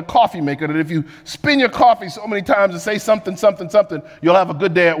spell over the coffee maker that if you spin your coffee so many times and say something, something, something, you'll have a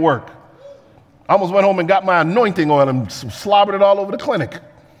good day at work. I almost went home and got my anointing oil and slobbered it all over the clinic.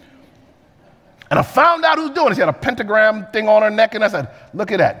 And I found out who's doing it. She had a pentagram thing on her neck, and I said,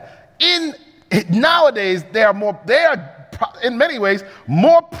 look at that. Nowadays, they are in many ways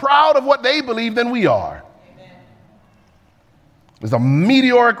more proud of what they believe than we are. Amen. There's a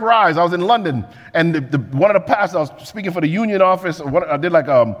meteoric rise. I was in London, and one of the pastors, I was speaking for the union office. I did like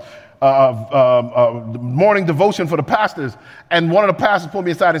morning devotion for the pastors, and one of the pastors pulled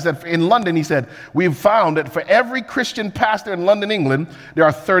me aside and said, in London, he said, we've found that for every Christian pastor in London, England, there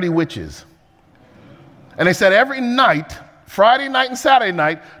are 30 witches. And they said every night, Friday night and Saturday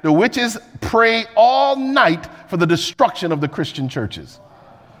night, the witches pray all night for the destruction of the Christian churches.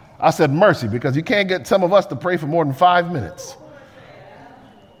 I said, mercy, because you can't get some of us to pray for more than 5 minutes.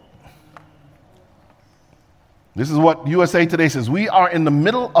 This is what USA Today says. We are in the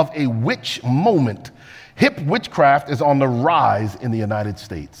middle of a witch moment. Hip witchcraft is on the rise in the United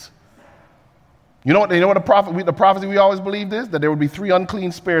States. You know what the prophecy we always believed is? That there would be 3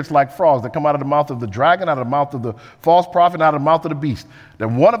 unclean spirits like frogs that come out of the mouth of the dragon, out of the mouth of the false prophet, and out of the mouth of the beast. That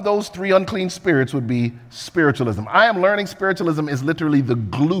one of those 3 unclean spirits would be spiritualism. I am learning spiritualism is literally the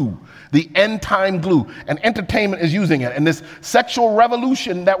glue, the end time glue, and entertainment is using it. And this sexual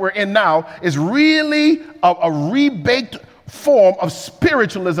revolution that we're in now is really a rebaked form of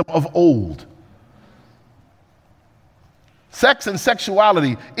spiritualism of old. Sex and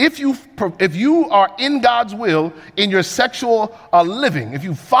sexuality. If you are in God's will in your sexual living, if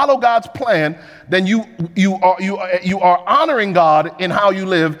you follow God's plan, then you are honoring God in how you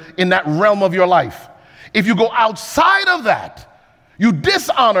live in that realm of your life. If you go outside of that, you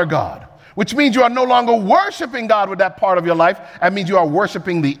dishonor God, which means you are no longer worshiping God with that part of your life. That means you are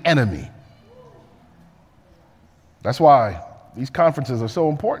worshiping the enemy. That's why these conferences are so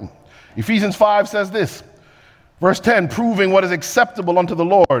important. Ephesians 5 says this. Verse 10, proving what is acceptable unto the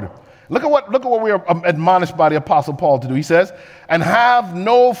Lord. Look at what we are admonished by the Apostle Paul to do. He says, and have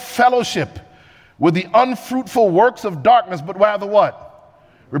no fellowship with the unfruitful works of darkness, but rather what?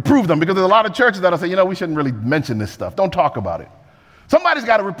 Reprove them. Because there's a lot of churches that'll say, we shouldn't really mention this stuff. Don't talk about it. Somebody's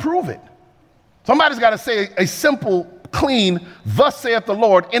got to reprove it. Somebody's got to say a simple, clean, thus saith the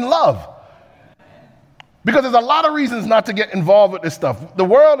Lord in love. Because there's a lot of reasons not to get involved with this stuff. The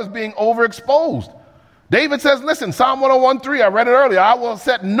world is being overexposed. David says, listen, Psalm 101:3, I read it earlier, I will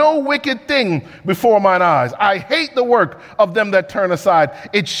set no wicked thing before mine eyes. I hate the work of them that turn aside.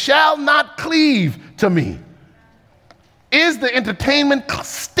 It shall not cleave to me. Is the entertainment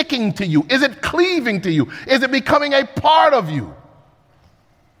sticking to you? Is it cleaving to you? Is it becoming a part of you?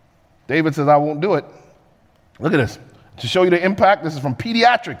 David says, I won't do it. Look at this. To show you the impact, this is from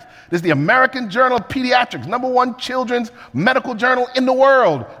Pediatrics. This is the American Journal of Pediatrics, #1 children's medical journal in the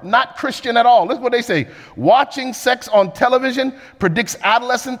world, not Christian at all. Listen what they say. Watching sex on television predicts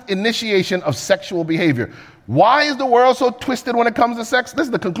adolescent initiation of sexual behavior. Why is the world so twisted when it comes to sex? This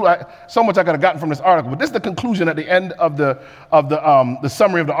is the conclusion. So much I could have gotten from this article, but this is the conclusion at the end of the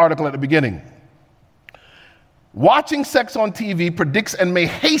summary of the article at the beginning. Watching sex on TV predicts and may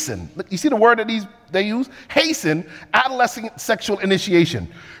hasten, you see the word that they use? Hasten adolescent sexual initiation,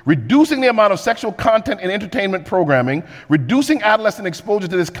 reducing the amount of sexual content in entertainment programming, reducing adolescent exposure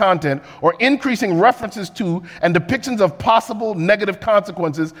to this content, or increasing references to and depictions of possible negative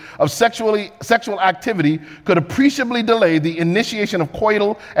consequences of sexual activity could appreciably delay the initiation of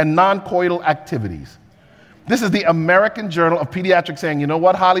coital and non-coital activities. This is the American Journal of Pediatrics saying, you know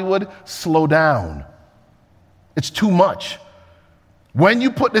what, Hollywood? Slow down. It's too much. When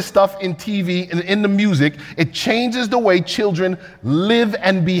you put this stuff in TV and in the music, it changes the way children live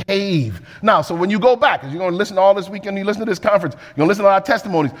and behave. Now, so when you go back, as you're going to listen to all this weekend, you listen to this conference, you're going to listen to our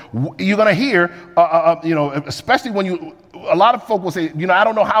testimonies, you're going to hear, especially when a lot of folk will say, I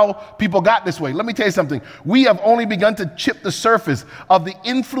don't know how people got this way. Let me tell you something. We have only begun to chip the surface of the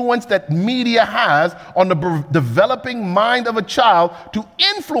influence that media has on the developing mind of a child to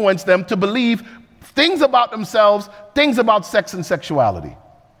influence them to believe things about themselves, things about sex and sexuality.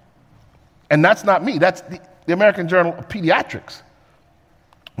 And that's not me. That's the American Journal of Pediatrics.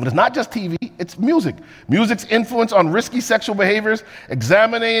 But it's not just TV, it's music. Music's influence on risky sexual behaviors,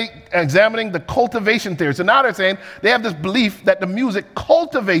 examining the cultivation theory. So now they're saying they have this belief that the music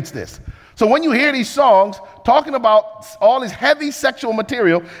cultivates this. So when you hear these songs talking about all this heavy sexual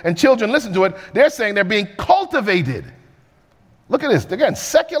material and children listen to it, they're saying they're being cultivated. Look at this. Again,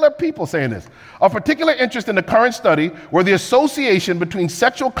 secular people saying this. Of particular interest in the current study were the association between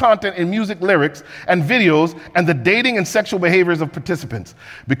sexual content in music lyrics and videos and the dating and sexual behaviors of participants.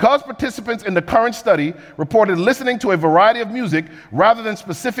 Because participants in the current study reported listening to a variety of music rather than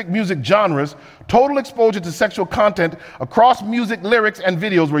specific music genres, total exposure to sexual content across music lyrics and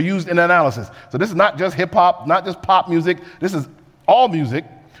videos were used in analysis. So this is not just hip hop, not just pop music. This is all music.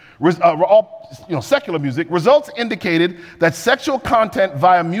 Secular music. Results indicated that sexual content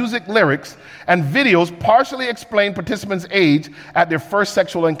via music lyrics and videos partially explained participants' age at their first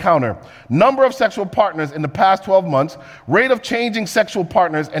sexual encounter, number of sexual partners in the past 12 months, rate of changing sexual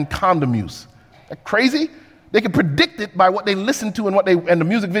partners, and condom use. That crazy? They can predict it by what they listen to and the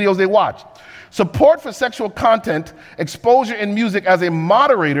music videos they watch. Support for sexual content exposure in music as a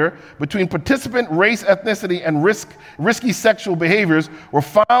moderator between participant race, ethnicity, and risky sexual behaviors were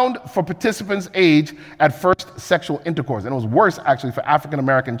found for participants' age at first sexual intercourse. And it was worse, actually, for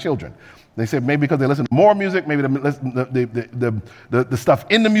African-American children. They said maybe because they listen to more music, maybe the stuff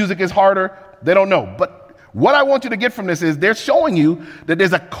in the music is harder. They don't know. But what I want you to get from this is they're showing you that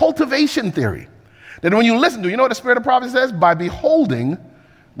there's a cultivation theory. Then when you listen to, you know what the spirit of prophecy says? By beholding,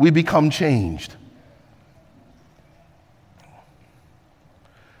 we become changed.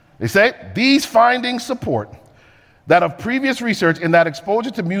 They say these findings support that of previous research in that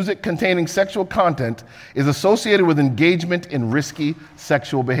exposure to music containing sexual content is associated with engagement in risky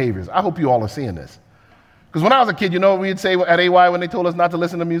sexual behaviors. I hope you all are seeing this. Because when I was a kid, you know what we'd say at AY when they told us not to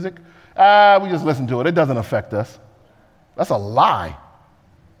listen to music? We just listen to it. It doesn't affect us. That's a lie.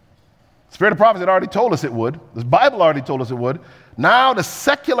 Spirit of prophecy had already told us it would. The Bible already told us it would. Now the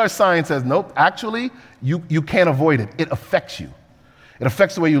secular science says, nope, actually, you can't avoid it. It affects you. It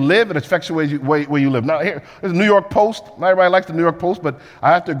affects the way you live. It affects the way you live. Now, here's the New York Post. Not everybody likes the New York Post, but I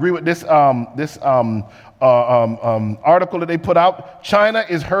have to agree with this article that they put out. China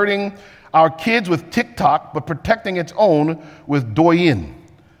is hurting our kids with TikTok, but protecting its own with Douyin.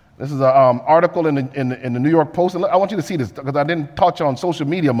 This is an article in the New York Post. And I want you to see this because I didn't touch on social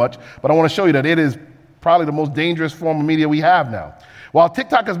media much, but I want to show you that it is probably the most dangerous form of media we have now. While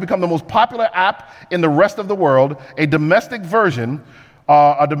TikTok has become the most popular app in the rest of the world, a domestic version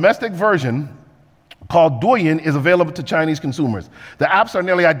called Douyin is available to Chinese consumers. The apps are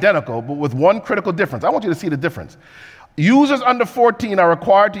nearly identical, but with one critical difference. I want you to see the difference. Users under 14 are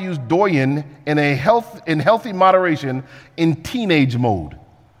required to use Douyin in healthy moderation in teenage mode.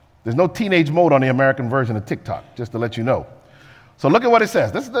 There's no teenage mode on the American version of TikTok, just to let you know. So look at what it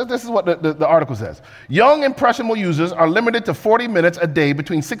says. This is what the article says. Young, impressionable users are limited to 40 minutes a day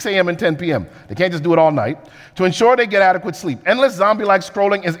between 6 a.m. and 10 p.m. They can't just do it all night to ensure they get adequate sleep. Endless zombie-like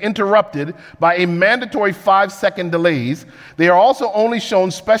scrolling is interrupted by a mandatory 5-second delays. They are also only shown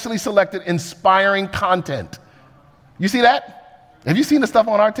specially selected inspiring content. You see that? Have you seen the stuff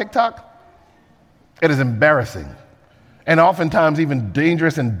on our TikTok? It is embarrassing and oftentimes even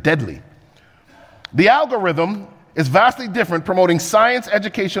dangerous and deadly. The algorithm is vastly different, promoting science,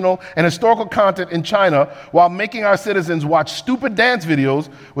 educational, and historical content in China while making our citizens watch stupid dance videos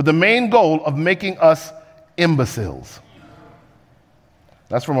with the main goal of making us imbeciles.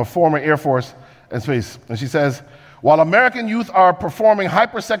 That's from a former Air Force and Space. And she says, while American youth are performing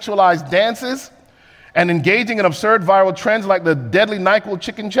hypersexualized dances and engaging in absurd viral trends like the deadly NyQuil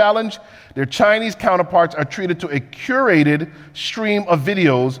chicken challenge, their Chinese counterparts are treated to a curated stream of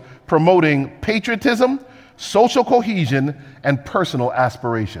videos promoting patriotism, social cohesion, and personal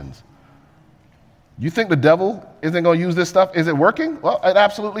aspirations. You think the devil isn't going to use this stuff? Is it working? Well, it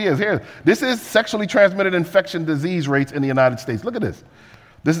absolutely is. Here, this is sexually transmitted infection disease rates in the United States. Look at this.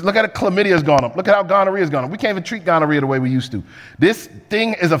 Look at it, chlamydia has gone up. Look at how gonorrhea has gone up. We can't even treat gonorrhea the way we used to. This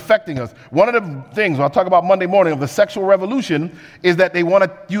thing is affecting us. One of the things, I'll talk about Monday morning, of the sexual revolution is that they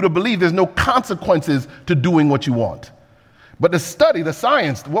want you to believe there's no consequences to doing what you want. But the study, the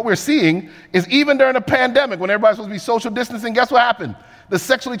science, what we're seeing is even during a pandemic, when everybody's supposed to be social distancing, guess what happened? The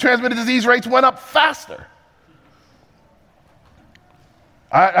sexually transmitted disease rates went up faster.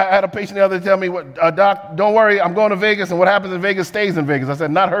 I had a patient the other day tell me, Doc, don't worry, I'm going to Vegas, and what happens in Vegas stays in Vegas. I said,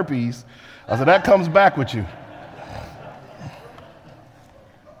 not herpes. I said, that comes back with you.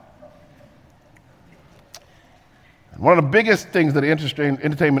 One of the biggest things that the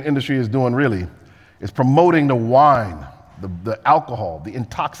entertainment industry is doing really is promoting the wine, the alcohol, the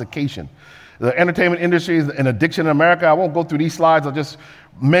intoxication. The entertainment industry is an addiction in America. I won't go through these slides. I'll just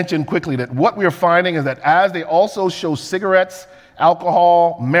mention quickly that what we're finding is that as they also show cigarettes,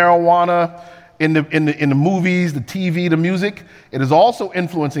 alcohol, marijuana in the movies, the TV, the music, it is also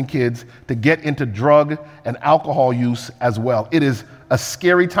influencing kids to get into drug and alcohol use as well. It is a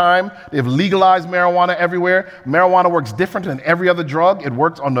scary time. They've legalized marijuana everywhere. Marijuana works different than every other drug. It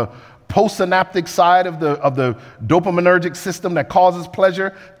works on the postsynaptic side of the dopaminergic system that causes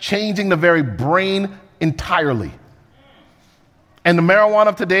pleasure, changing the very brain entirely. And the marijuana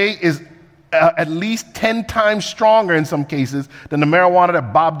of today is at least 10 times stronger in some cases than the marijuana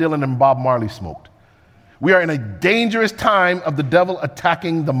that Bob Dylan and Bob Marley smoked. We are in a dangerous time of the devil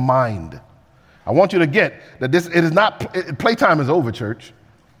attacking the mind. I want you to get that playtime is over, church.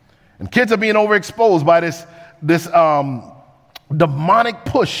 And kids are being overexposed by this demonic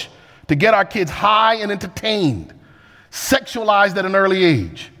push to get our kids high and entertained, sexualized at an early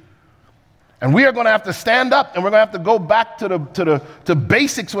age. And we are going to have to stand up, and we're going to have to go back to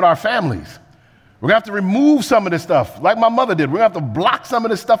basics with our families. We're going to have to remove some of this stuff, like my mother did. We're going to have to block some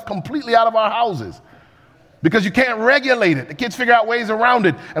of this stuff completely out of our houses because you can't regulate it. The kids figure out ways around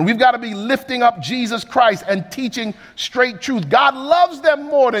it, and we've got to be lifting up Jesus Christ and teaching straight truth. God loves them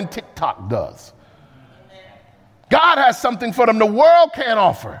more than TikTok does. God has something for them the world can't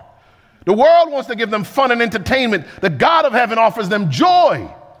offer. The world wants to give them fun and entertainment. The God of heaven offers them joy.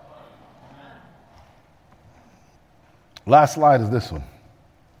 Last slide is this one.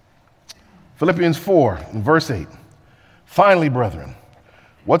 Philippians 4, verse 8. Finally, brethren,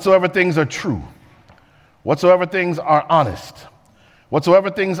 whatsoever things are true, whatsoever things are honest,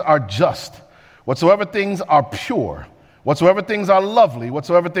 whatsoever things are just, whatsoever things are pure, whatsoever things are lovely,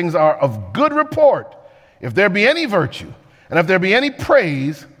 whatsoever things are of good report, if there be any virtue, and if there be any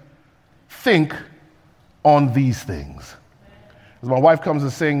praise, think on these things. As my wife comes to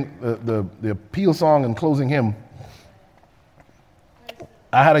sing the appeal song and closing hymn,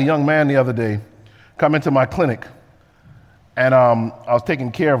 I had a young man the other day come into my clinic, and I was taking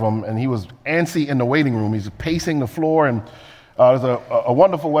care of him, and he was antsy in the waiting room. He's pacing the floor, and there's a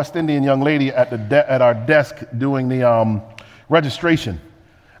wonderful West Indian young lady at our desk doing the registration.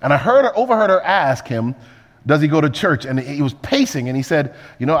 And I overheard her ask him, does he go to church? And he was pacing, and he said,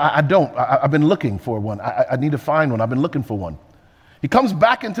 I don't. I've been looking for one. I need to find one. I've been looking for one. He comes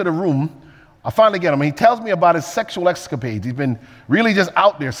back into the room. I finally get him. He tells me about his sexual escapades. He's been really just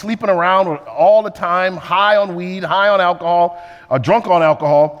out there, sleeping around all the time, high on weed, high on alcohol, drunk on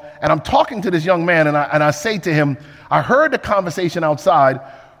alcohol. And I'm talking to this young man, and I say to him, I heard the conversation outside.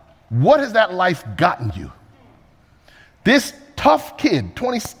 What has that life gotten you? This tough kid,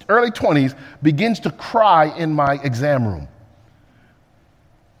 early 20s, begins to cry in my exam room.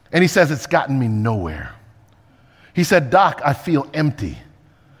 And he says, it's gotten me nowhere. He said, Doc, I feel empty.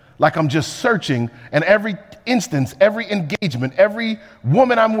 Like I'm just searching, and every instance, every engagement, every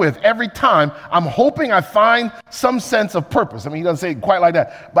woman I'm with, every time, I'm hoping I find some sense of purpose. I mean, he doesn't say it quite like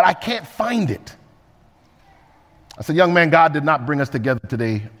that, but I can't find it. I said, young man, God did not bring us together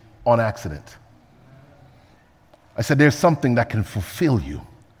today on accident. I said, there's something that can fulfill you.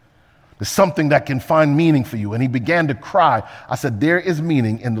 There's something that can find meaning for you. And he began to cry. I said, there is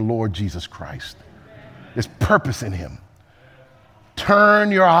meaning in the Lord Jesus Christ. There's purpose in him.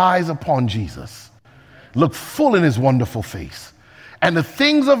 Turn your eyes upon Jesus. Look full in his wonderful face. And the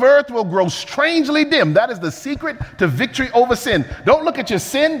things of earth will grow strangely dim. That is the secret to victory over sin. Don't look at your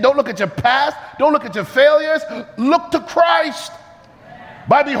sin. Don't look at your past. Don't look at your failures. Look to Christ.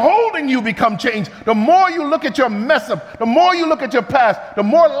 By beholding you become changed. The more you look at your mess up, the more you look at your past, the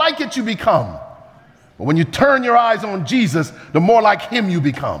more like it you become. But when you turn your eyes on Jesus, the more like him you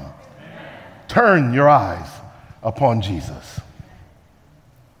become. Turn your eyes upon Jesus.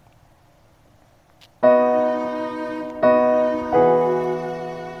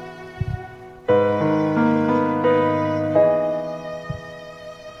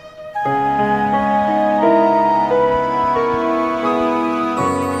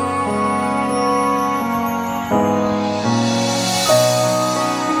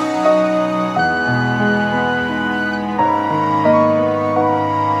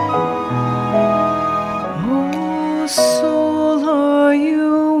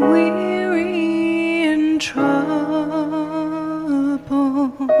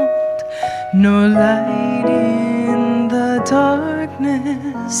 No light in the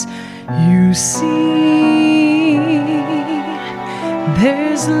darkness you see.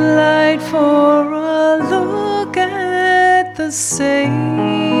 There's light for a look at the Savior,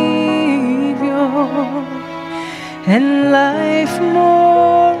 and life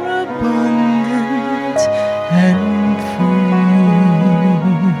more abundant and free.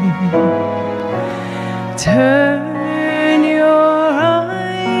 Turn your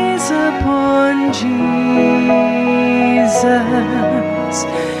eyes upon Jesus.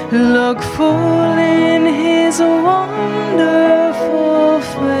 Look full in his wonderful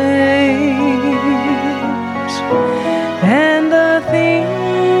face, and the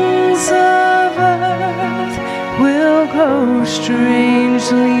things of earth will grow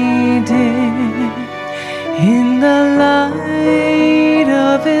strangely dim in the light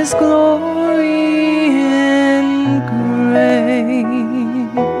of his glory and grace.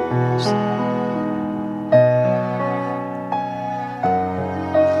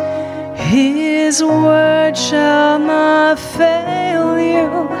 His word shall not fail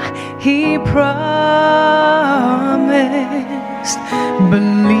you, he promised.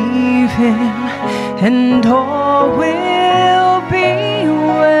 Believe him and all will be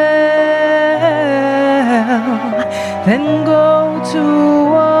well. Then go to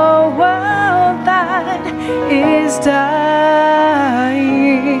a world that is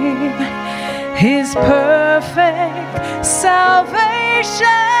dying, his perfect salvation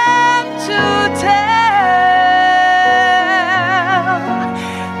to tell.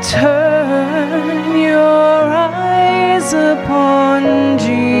 Turn your eyes upon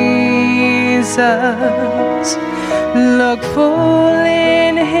Jesus. Look full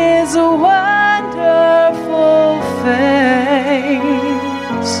in his wonderful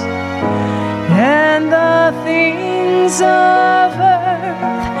face, and the things of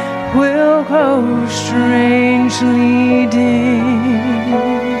earth will grow grow strangely dim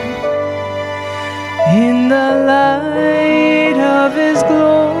in the light of His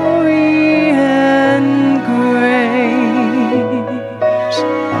glory and grace.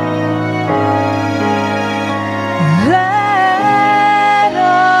 Let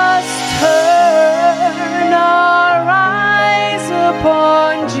us turn our eyes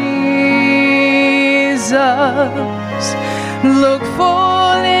upon Jesus, look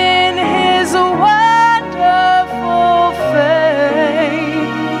full in His wonderful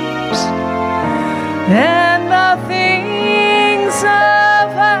face, and the things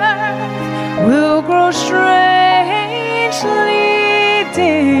of earth will grow strangely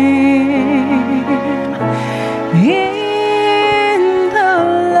dim in the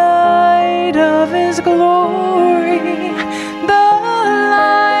light of His glory, the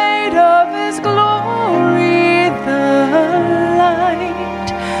light of His glory, the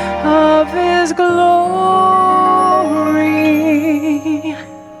light of His glory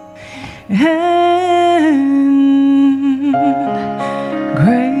and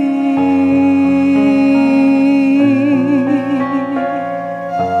grace.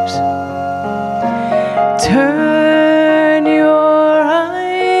 Turn your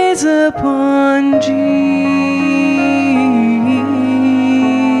eyes upon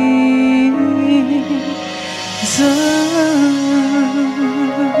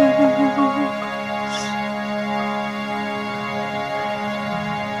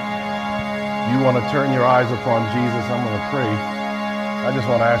You want to turn your eyes upon Jesus, I'm going to pray. I just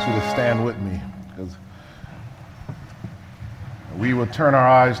want to ask you to stand with me, because we will turn our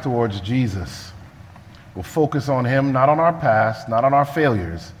eyes towards Jesus. We'll focus on Him, not on our past, not on our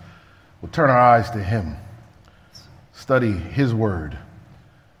failures. We'll turn our eyes to Him. Study His word.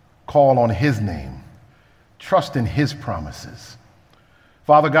 Call on His name. Trust in His promises.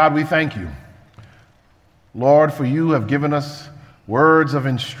 Father God, we thank you, Lord, for you have given us words of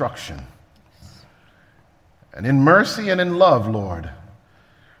instruction. And in mercy and in love, Lord,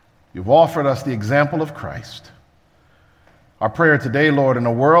 you've offered us the example of Christ. Our prayer today, Lord, in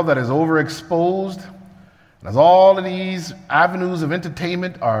a world that is overexposed, and as all of these avenues of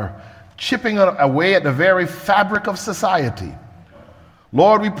entertainment are chipping away at the very fabric of society,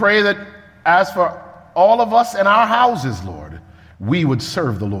 Lord, we pray that as for all of us in our houses, Lord, we would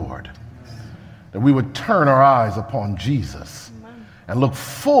serve the Lord, that we would turn our eyes upon Jesus and look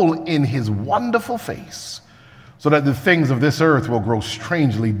full in His wonderful face, so that the things of this earth will grow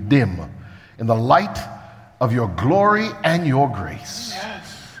strangely dim in the light of your glory and your grace.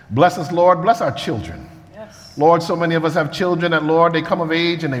 Yes. Bless us, Lord. Bless our children. Yes. Lord, so many of us have children that, Lord, they come of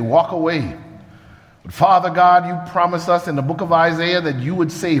age and they walk away. But Father God, you promised us in the book of Isaiah that you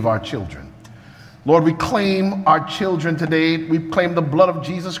would save our children. Lord, we claim our children today. We claim the blood of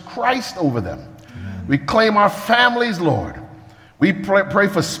Jesus Christ over them. Amen. We claim our families, Lord. We pray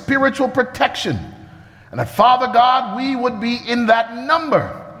for spiritual protection. And that, Father God, we would be in that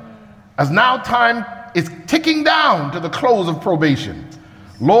number, as now time is ticking down to the close of probation.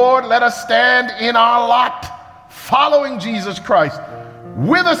 Lord, let us stand in our lot, following Jesus Christ,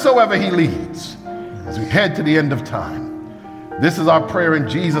 whithersoever He leads, as we head to the end of time. This is our prayer in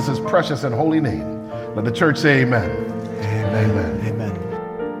Jesus' precious and holy name. Let the church say amen. Amen. Amen. Amen.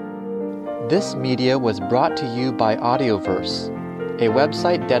 This media was brought to you by Audioverse, a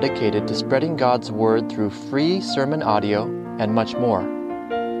website dedicated to spreading God's Word through free sermon audio and much more.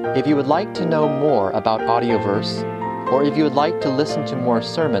 If you would like to know more about Audioverse, or if you would like to listen to more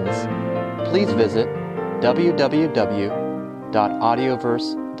sermons, please visit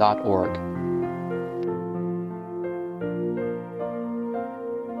www.audioverse.org.